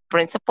Green Bond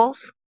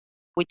Principles,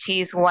 which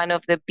is one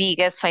of the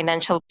biggest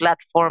financial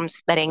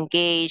platforms that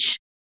engage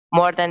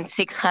more than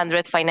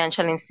 600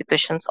 financial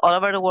institutions all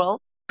over the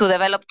world to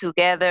develop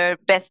together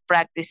best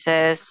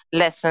practices,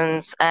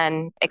 lessons,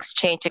 and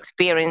exchange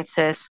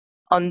experiences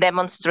on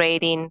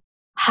demonstrating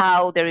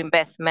how their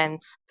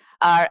investments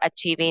are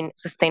achieving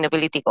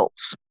sustainability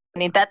goals.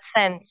 And in that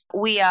sense,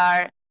 we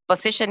are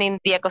positioning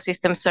the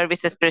ecosystem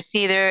services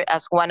procedure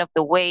as one of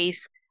the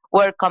ways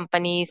where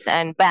companies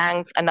and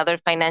banks and other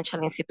financial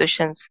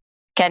institutions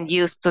can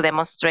use to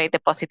demonstrate the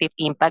positive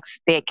impacts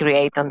they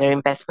create on their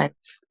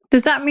investments.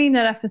 Does that mean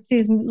that FSC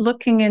is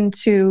looking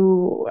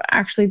into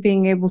actually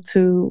being able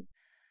to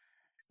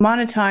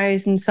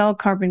monetize and sell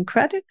carbon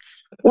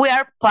credits? We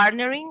are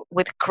partnering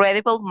with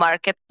credible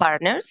market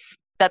partners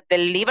that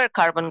deliver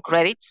carbon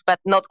credits, but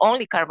not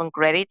only carbon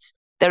credits.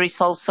 There is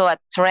also a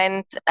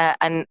trend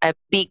and a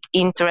big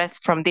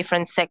interest from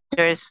different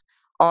sectors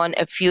on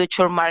a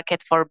future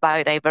market for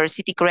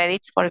biodiversity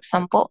credits, for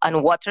example,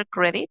 and water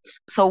credits.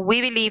 So we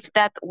believe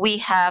that we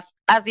have,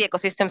 as the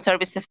ecosystem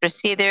services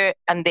procedure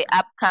and the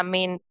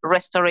upcoming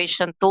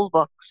restoration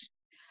toolbox,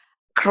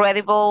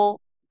 credible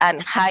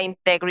and high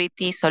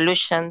integrity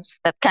solutions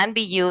that can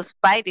be used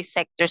by these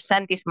sectors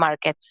and these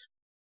markets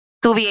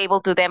to be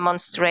able to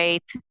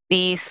demonstrate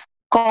these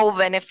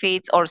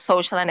co-benefits or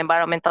social and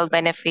environmental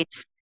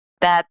benefits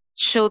that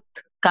should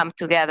come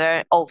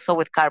together also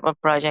with carbon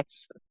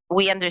projects.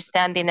 We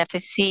understand in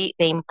FSC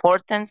the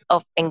importance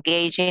of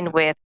engaging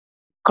with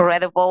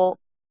credible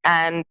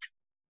and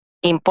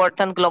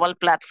important global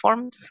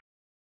platforms.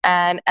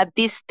 And at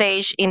this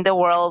stage in the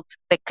world,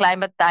 the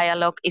climate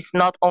dialogue is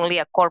not only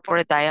a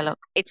corporate dialogue.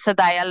 It's a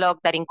dialogue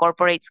that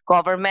incorporates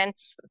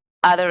governments,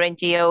 other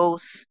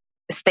NGOs,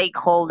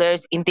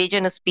 stakeholders,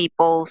 indigenous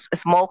peoples,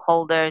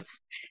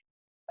 smallholders,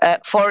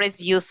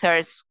 forest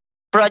users,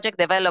 project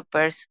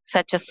developers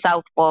such as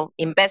South Pole,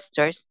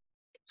 investors.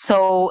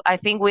 So I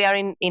think we are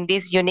in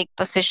this unique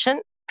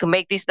position to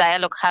make this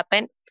dialogue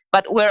happen,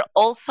 but we're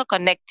also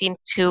connecting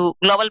to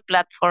global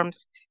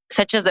platforms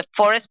such as the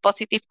Forest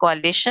Positive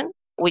Coalition,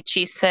 which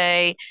is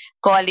a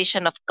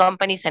coalition of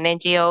companies and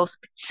NGOs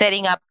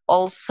setting up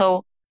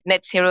also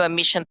net zero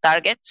emission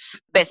targets,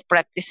 best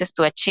practices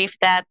to achieve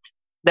that.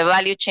 The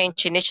Value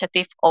Change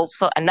Initiative,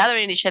 also another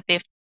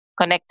initiative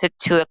connected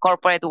to the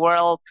corporate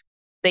world.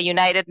 The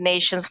United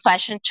Nations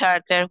Fashion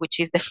Charter, which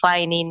is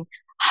defining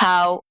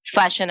how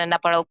fashion and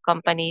apparel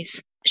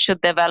companies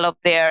should develop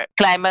their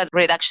climate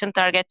reduction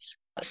targets.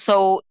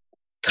 So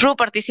through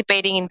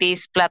participating in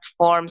these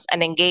platforms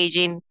and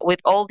engaging with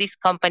all these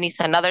companies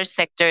and other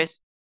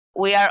sectors,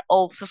 we are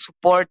also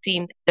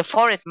supporting the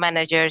forest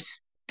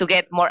managers to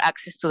get more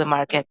access to the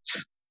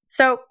markets.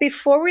 So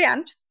before we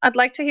end, I'd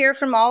like to hear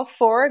from all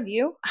four of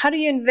you. How do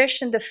you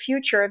envision the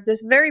future of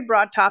this very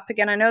broad topic?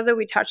 And I know that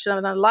we touched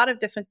on a lot of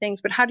different things,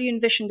 but how do you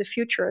envision the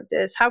future of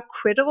this? How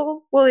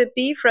critical will it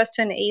be for us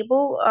to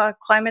enable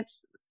climate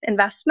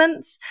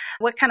investments?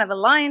 What kind of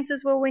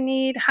alliances will we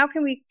need? How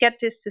can we get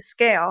this to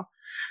scale?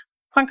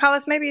 Juan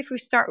Carlos, maybe if we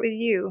start with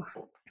you.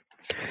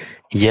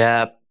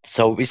 Yeah,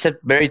 so it's a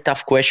very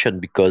tough question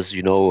because,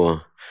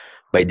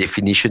 by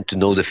definition, to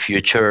know the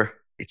future,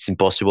 it's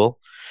impossible.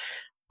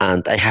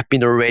 And I have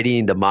been already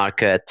in the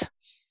market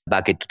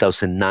back in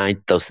 2009,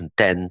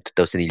 2010,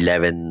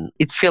 2011.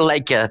 It felt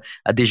like a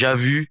deja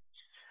vu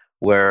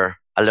where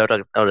a lot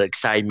of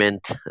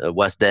excitement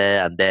was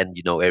there and then,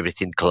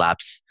 everything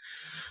collapsed.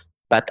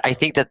 But I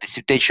think that the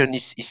situation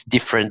is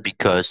different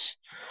because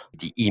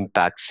the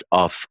impacts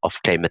of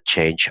climate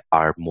change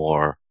are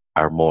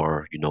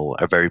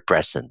very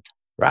present,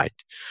 right?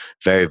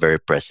 Very, very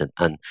present.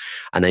 And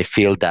I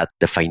feel that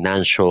the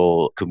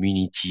financial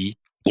community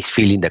is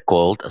feeling the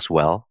cold as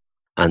well.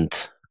 And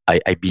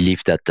I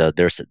believe that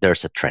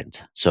there's a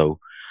trend. So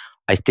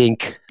I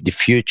think the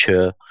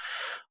future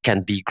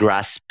can be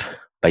grasped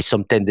by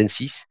some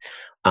tendencies.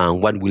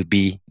 And one will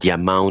be the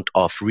amount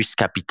of risk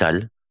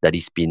capital that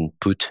is being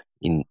put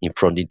in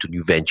front into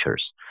new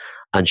ventures.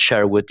 And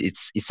Sherwood,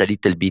 it's a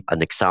little bit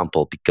an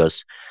example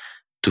because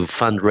to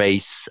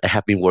fundraise, I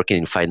have been working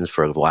in finance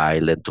for a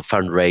while, and to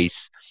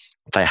fundraise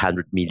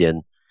 500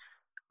 million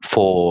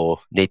for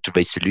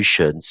nature-based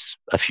solutions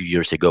a few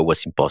years ago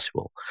was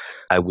impossible.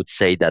 I would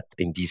say that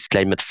in this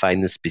climate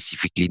finance,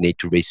 specifically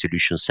nature-based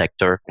solution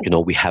sector,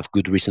 we have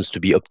good reasons to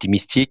be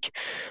optimistic.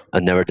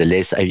 And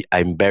nevertheless,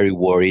 I'm very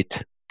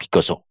worried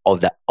because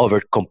of the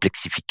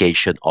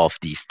over-complexification of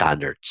the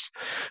standards,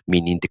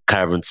 meaning the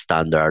carbon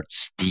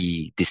standards,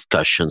 the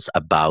discussions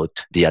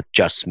about the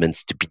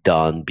adjustments to be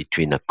done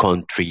between a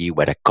country,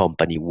 what a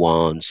company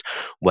wants,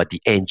 what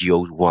the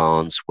NGO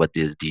wants, what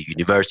the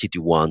university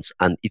wants,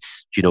 and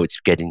it's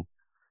getting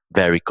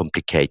very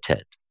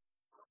complicated.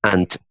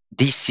 And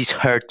this is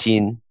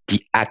hurting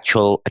the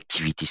actual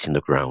activities in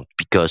the ground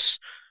because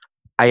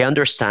I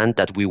understand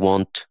that we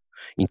want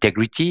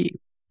integrity,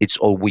 it's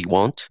all we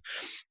want,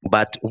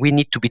 but we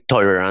need to be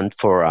tolerant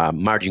for a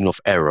margin of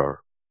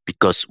error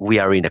because we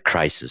are in a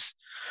crisis.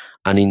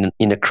 And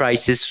in a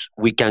crisis,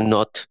 we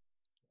cannot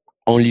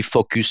only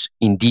focus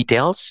in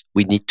details.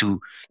 We need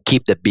to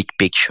keep the big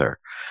picture.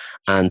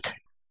 And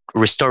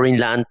restoring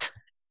land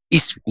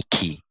is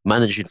key.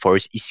 Managing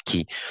forest is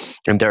key.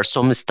 And there are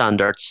some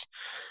standards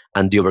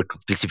and the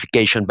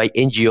overclassification by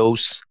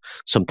NGOs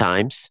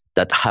sometimes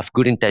that have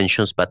good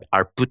intentions but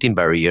are putting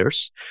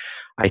barriers.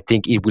 I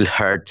think it will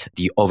hurt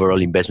the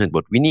overall investment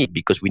what we need,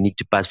 because we need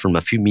to pass from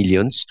a few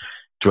millions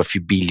to a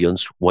few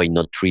billions, why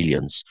not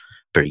trillions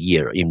per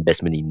year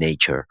investment in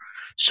nature.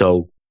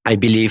 So I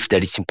believe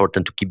that it's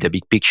important to keep the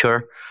big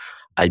picture.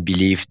 I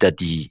believe that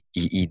the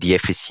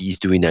FSC is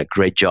doing a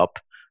great job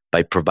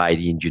by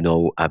providing,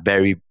 a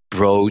very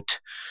broad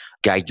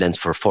guidelines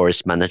for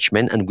forest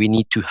management. And we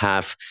need to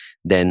have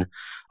then,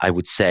 I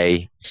would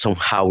say,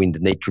 somehow in the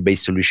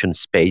nature-based solution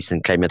space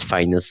and climate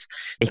finance,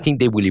 I think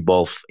they will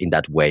evolve in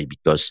that way,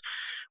 because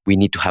we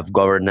need to have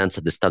governance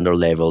at the standard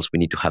levels. We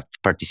need to have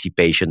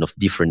participation of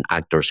different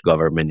actors,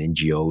 government,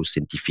 NGOs,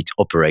 scientific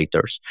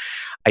operators.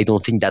 I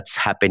don't think that's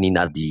happening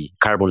at the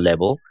carbon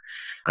level,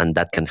 and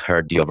that can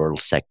hurt the overall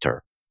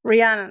sector.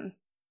 Rhiannon,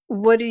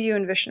 what do you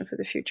envision for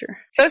the future?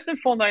 First and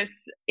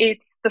foremost,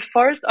 it's the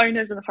forest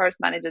owners and the forest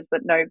managers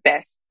that know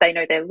best. They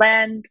know their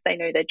land, they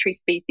know their tree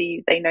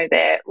species, they know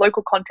their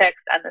local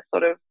context and the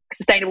sort of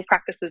sustainable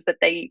practices that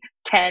they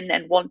can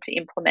and want to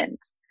implement.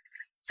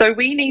 So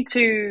we need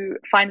to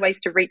find ways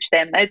to reach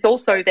them. It's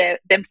also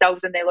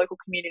themselves and their local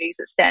communities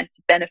that stand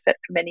to benefit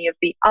from many of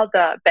the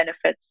other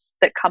benefits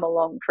that come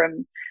along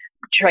from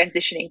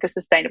transitioning to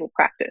sustainable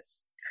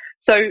practice.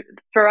 So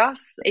for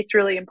us, it's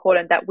really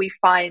important that we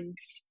find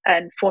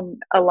and form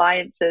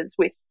alliances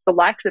with the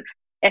likes of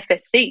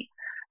FSC,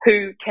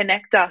 who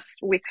connect us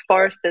with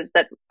foresters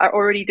that are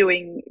already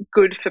doing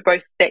good for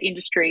both their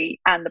industry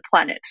and the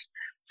planet,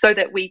 so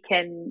that we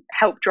can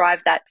help drive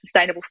that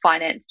sustainable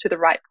finance to the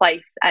right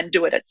place and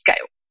do it at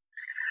scale.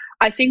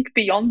 I think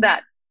beyond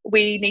that,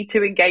 we need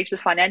to engage the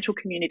financial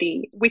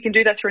community. We can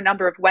do that through a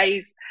number of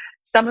ways.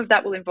 Some of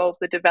that will involve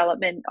the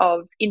development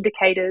of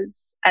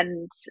indicators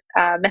and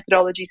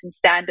methodologies and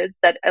standards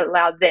that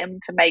allow them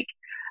to make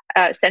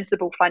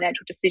sensible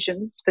financial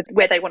decisions for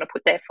where they want to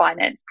put their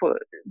finance for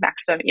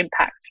maximum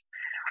impact.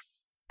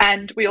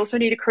 And we also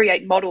need to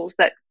create models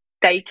that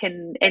they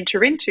can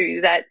enter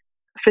into that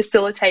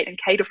facilitate and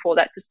cater for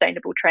that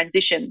sustainable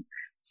transition.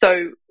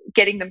 So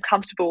getting them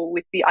comfortable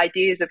with the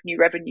ideas of new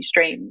revenue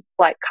streams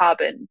like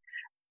carbon.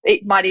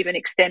 It might even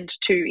extend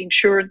to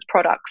insurance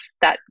products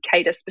that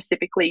cater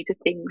specifically to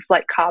things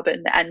like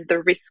carbon and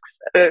the risks,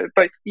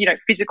 both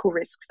physical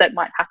risks that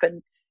might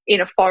happen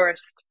in a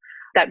forest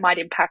that might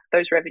impact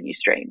those revenue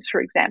streams, for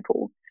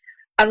example.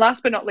 And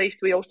last but not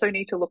least, we also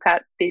need to look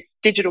at this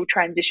digital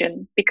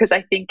transition, because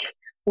I think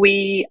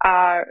we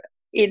are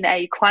in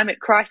a climate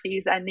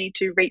crisis and need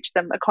to reach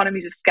some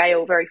economies of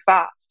scale very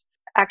fast.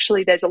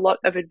 Actually, there's a lot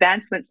of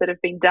advancements that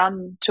have been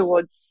done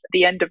towards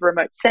the end of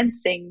remote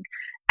sensing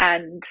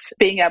and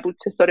being able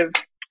to sort of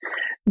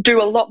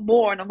do a lot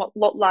more on a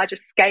lot larger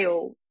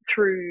scale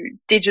through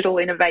digital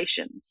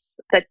innovations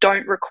that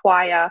don't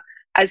require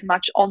as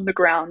much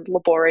on-the-ground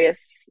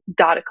laborious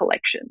data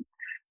collection.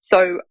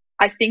 So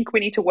I think we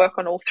need to work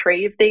on all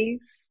three of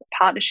these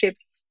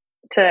partnerships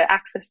to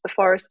access the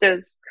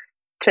foresters,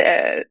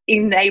 to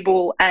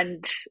enable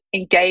and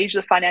engage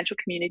the financial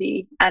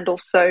community, and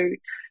also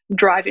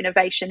drive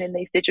innovation in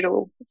these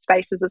digital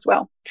spaces as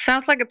well.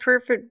 Sounds like a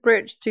perfect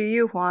bridge to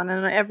you, Juan,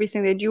 and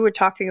everything that you were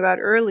talking about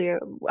earlier.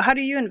 How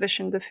do you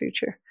envision the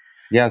future?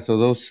 Yeah, so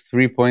those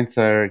 3 points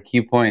are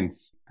key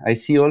points. I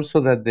see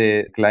also that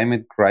the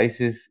climate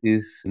crisis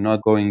is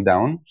not going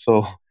down.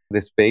 So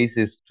the space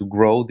is to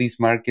grow these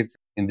markets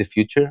in the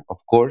future, of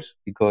course,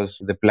 because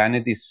the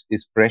planet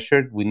is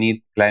pressured. We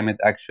need climate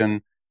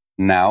action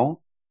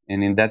now.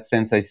 And in that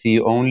sense, I see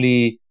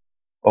only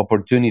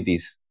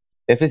opportunities.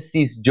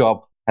 FSC's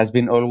job has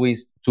been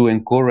always to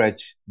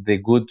encourage the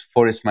good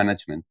forest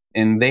management.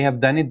 And they have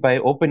done it by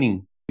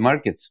opening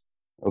markets,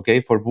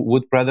 for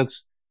wood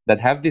products that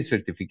have this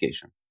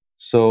certification.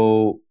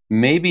 So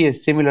maybe a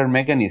similar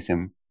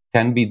mechanism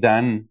can be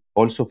done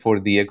also for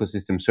the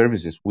ecosystem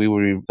services. We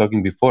were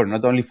talking before,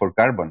 not only for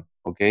carbon,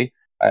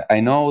 I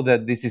know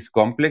that this is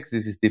complex,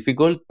 this is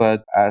difficult,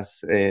 but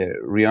as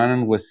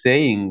Rhiannon was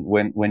saying,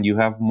 when you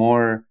have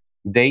more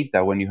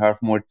data, when you have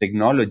more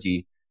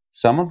technology,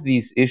 some of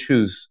these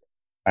issues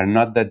are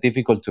not that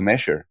difficult to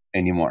measure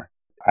anymore.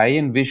 I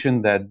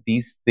envision that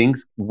these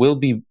things will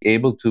be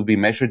able to be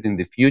measured in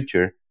the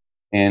future,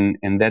 and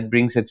that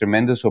brings a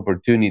tremendous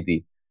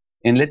opportunity.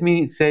 And let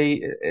me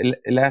say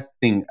a last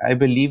thing. I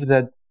believe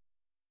that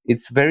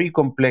it's very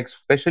complex,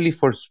 especially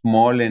for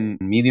small and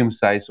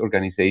medium-sized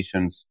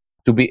organizations,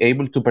 to be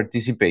able to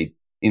participate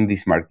in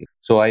this market.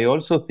 So I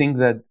also think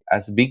that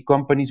as big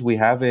companies, we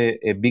have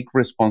a big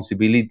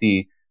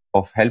responsibility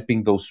of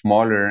helping those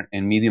smaller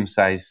and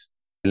medium-sized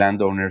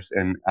landowners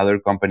and other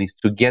companies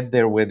to get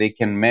there where they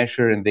can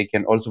measure and they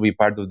can also be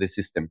part of the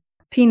system.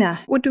 Pina,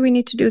 what do we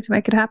need to do to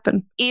make it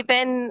happen?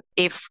 Even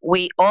if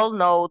we all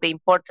know the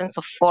importance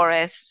of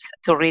forests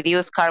to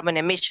reduce carbon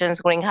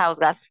emissions, greenhouse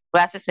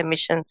gases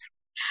emissions,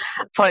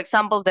 for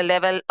example, the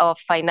level of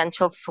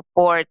financial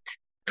support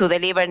to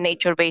deliver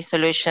nature-based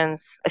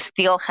solutions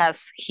still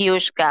has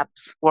huge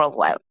gaps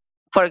worldwide.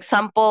 For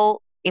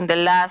example, in the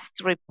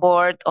last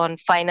report on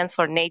Finance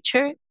for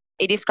Nature,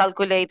 it is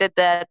calculated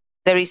that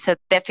there is a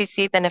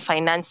deficit and a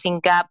financing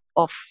gap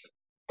of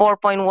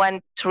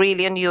 $4.1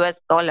 trillion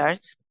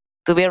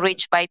to be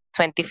reached by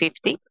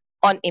 2050.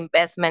 on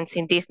investments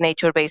in these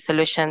nature-based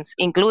solutions,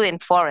 including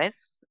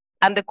forests.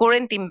 And the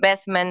current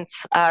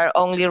investments are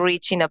only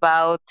reaching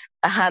about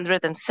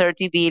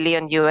 130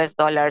 billion US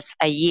dollars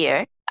a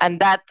year. And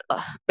that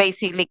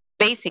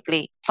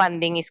basically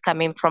funding is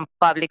coming from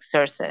public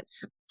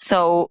sources.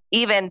 So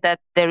even that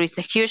there is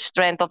a huge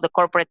strength of the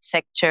corporate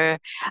sector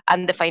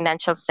and the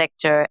financial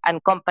sector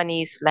and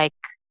companies like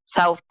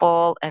South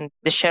Pole and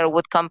the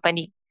Sherwood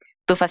Company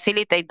to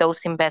facilitate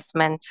those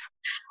investments,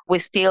 we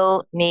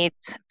still need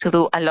to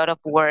do a lot of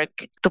work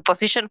to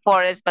position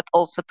forests, but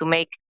also to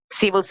make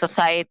civil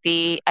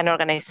society and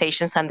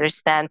organizations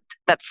understand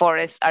that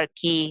forests are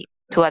key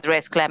to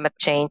address climate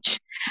change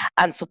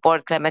and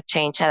support climate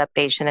change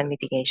adaptation and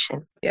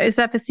mitigation. Is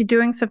FSC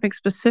doing something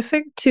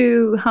specific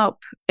to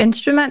help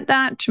instrument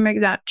that, to make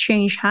that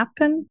change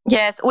happen?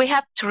 Yes, we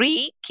have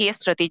 3 key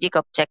strategic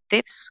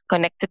objectives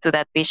connected to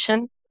that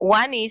vision.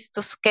 One is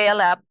to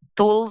scale up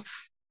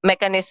tools,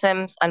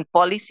 mechanisms, and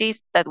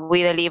policies that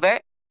we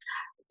deliver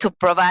to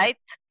provide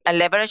and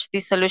leverage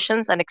these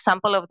solutions. An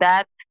example of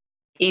that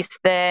is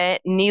the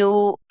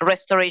new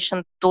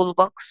restoration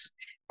toolbox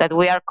that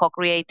we are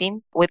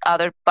co-creating with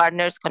other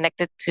partners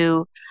connected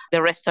to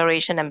the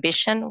restoration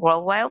ambition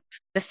worldwide.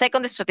 The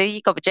second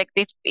strategic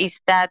objective is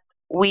that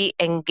we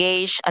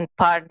engage and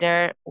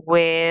partner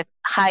with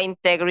high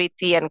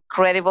integrity and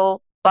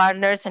credible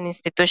partners and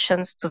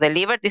institutions to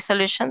deliver these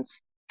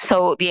solutions.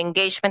 So the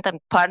engagement and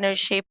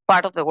partnership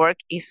part of the work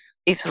is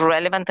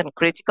relevant and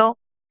critical.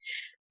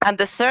 And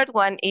the third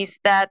one is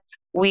that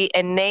we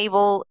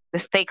enable the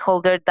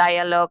stakeholder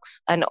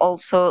dialogues and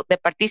also the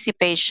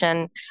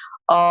participation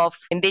of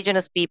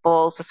indigenous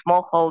peoples,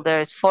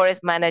 smallholders,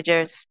 forest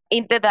managers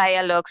in the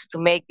dialogues to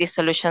make these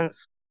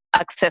solutions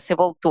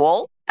accessible to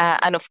all.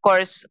 And of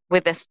course,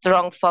 with a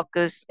strong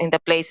focus in the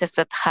places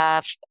that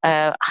have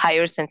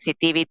higher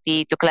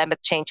sensitivity to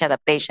climate change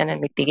adaptation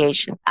and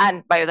mitigation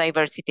and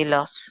biodiversity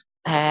loss,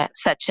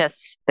 such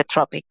as the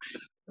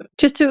tropics.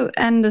 Just to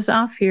end us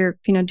off here,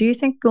 Pina, do you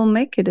think we'll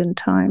make it in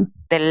time?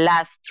 The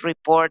last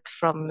report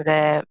from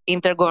the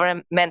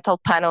Intergovernmental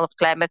Panel of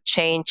Climate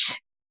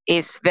Change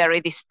is very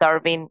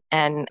disturbing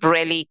and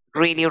really,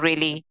 really,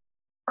 really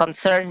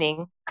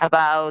concerning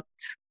about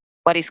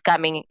what is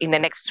coming in the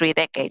next 3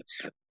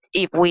 decades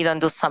if we don't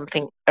do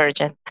something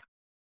urgent.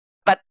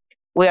 But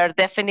we are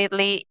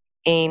definitely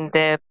in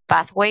the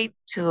pathway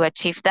to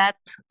achieve that.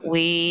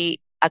 We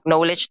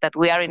acknowledge that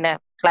we are in a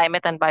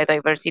climate and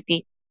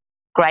biodiversity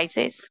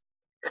crisis.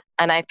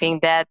 And I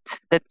think that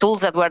the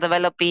tools that we're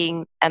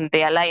developing and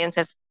the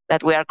alliances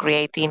that we are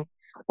creating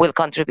will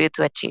contribute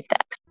to achieve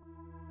that.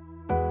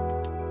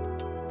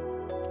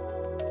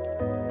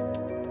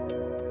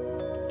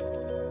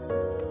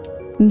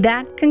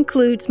 That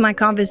concludes my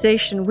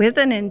conversation with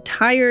an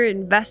entire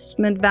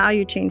investment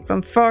value chain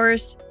from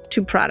forest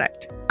to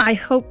product. I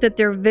hope that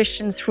their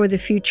visions for the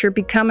future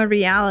become a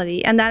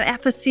reality and that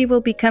FSC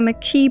will become a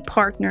key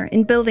partner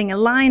in building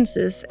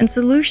alliances and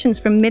solutions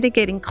for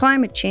mitigating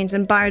climate change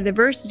and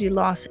biodiversity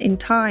loss in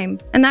time,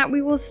 and that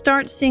we will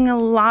start seeing a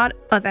lot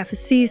of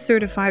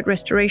FSC-certified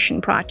restoration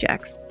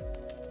projects.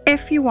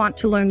 If you want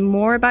to learn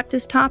more about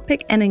this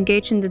topic and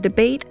engage in the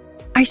debate,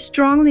 I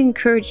strongly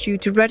encourage you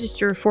to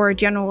register for a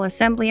General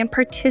Assembly and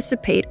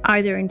participate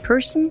either in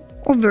person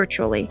or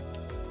virtually.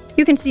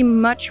 You can see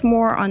much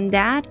more on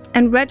that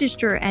and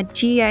register at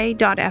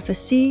ga.fsc.org.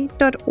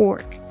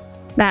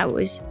 That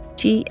was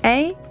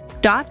ga.fsc.org.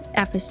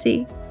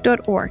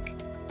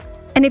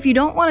 And if you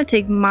don't want to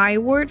take my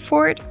word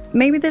for it,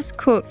 maybe this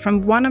quote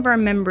from one of our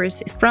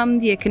members from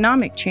the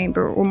Economic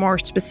Chamber, or more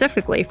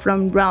specifically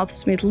from Ralph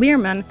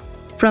Smith-Learman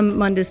from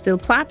Mundus del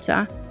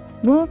Plata,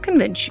 will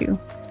convince you.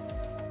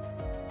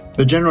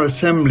 The General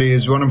Assembly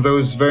is one of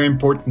those very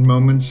important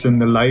moments in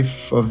the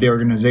life of the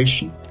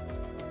organization,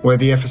 where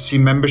the FSC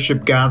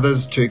membership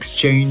gathers to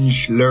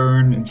exchange,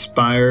 learn,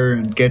 inspire,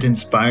 and get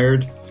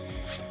inspired,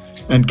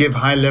 and give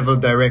high-level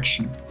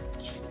direction.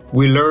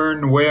 We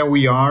learn where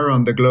we are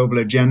on the global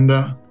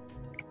agenda.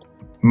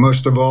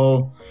 Most of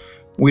all,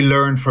 we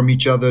learn from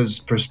each other's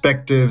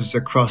perspectives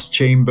across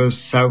chambers,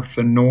 south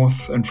and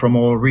north, and from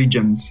all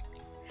regions.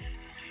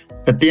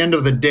 At the end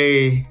of the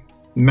day,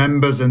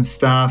 members and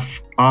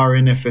staff are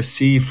in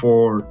FSC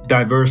for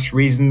diverse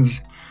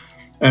reasons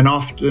and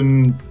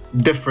often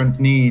different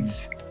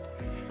needs.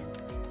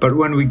 But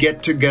when we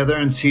get together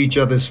and see each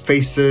other's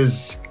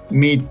faces,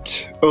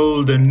 meet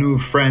old and new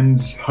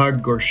friends,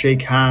 hug or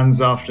shake hands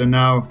after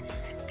now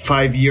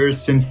 5 years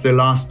since the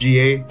last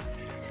GA,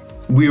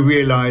 we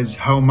realize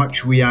how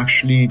much we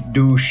actually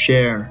do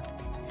share.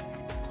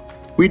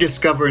 We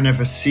discover in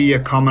FSC a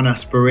common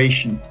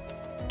aspiration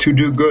to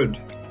do good.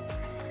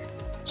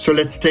 So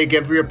let's take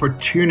every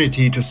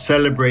opportunity to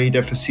celebrate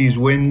FSC's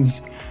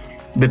wins,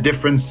 the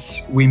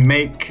difference we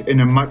make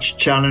in a much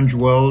challenged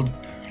world,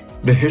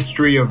 the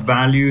history of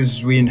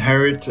values we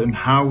inherit and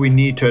how we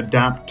need to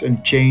adapt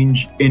and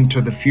change into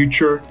the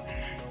future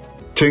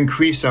to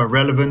increase our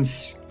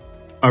relevance,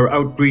 our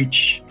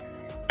outreach,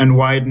 and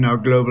widen our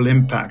global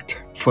impact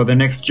for the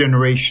next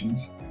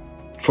generations,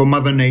 for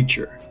Mother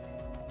Nature,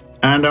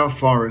 and our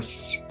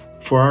forests,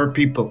 for our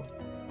people,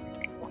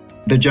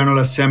 the General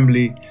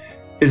Assembly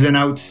is an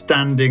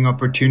outstanding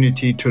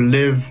opportunity to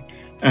live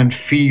and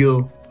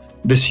feel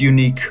this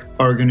unique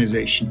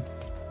organization.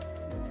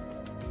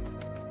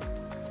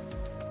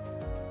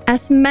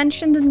 As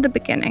mentioned in the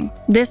beginning,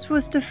 this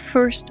was the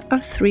first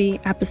of 3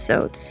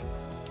 episodes.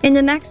 In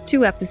the next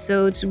 2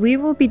 episodes, we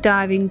will be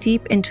diving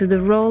deep into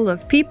the role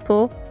of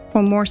people,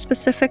 or more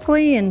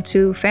specifically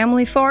into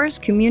family forests,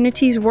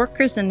 communities,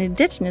 workers, and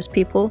indigenous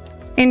people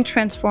in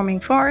transforming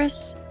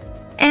forests.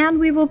 And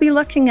we will be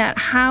looking at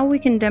how we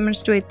can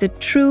demonstrate the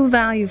true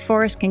value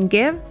forests can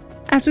give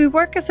as we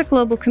work as a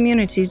global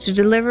community to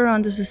deliver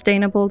on the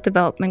Sustainable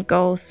Development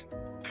Goals.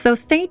 So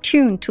stay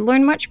tuned to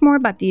learn much more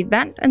about the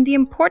event and the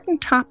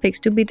important topics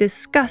to be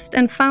discussed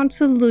and found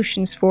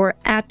solutions for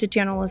at the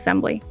General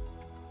Assembly.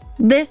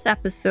 This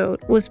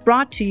episode was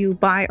brought to you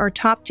by our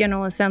top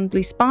General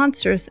Assembly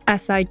sponsors,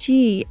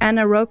 SIG and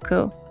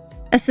Aroko.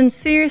 A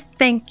sincere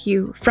thank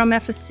you from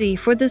FSC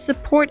for the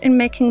support in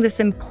making this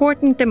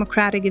important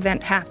democratic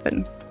event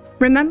happen.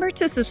 Remember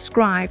to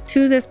subscribe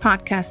to this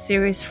podcast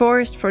series,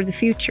 Forest for the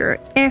Future,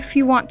 if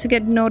you want to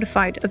get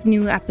notified of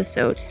new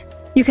episodes.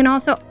 You can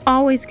also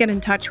always get in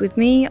touch with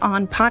me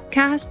on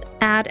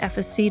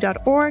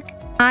podcast@fsc.org.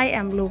 I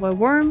am Loa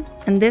Worm,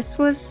 and this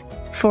was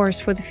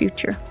Forest for the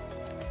Future.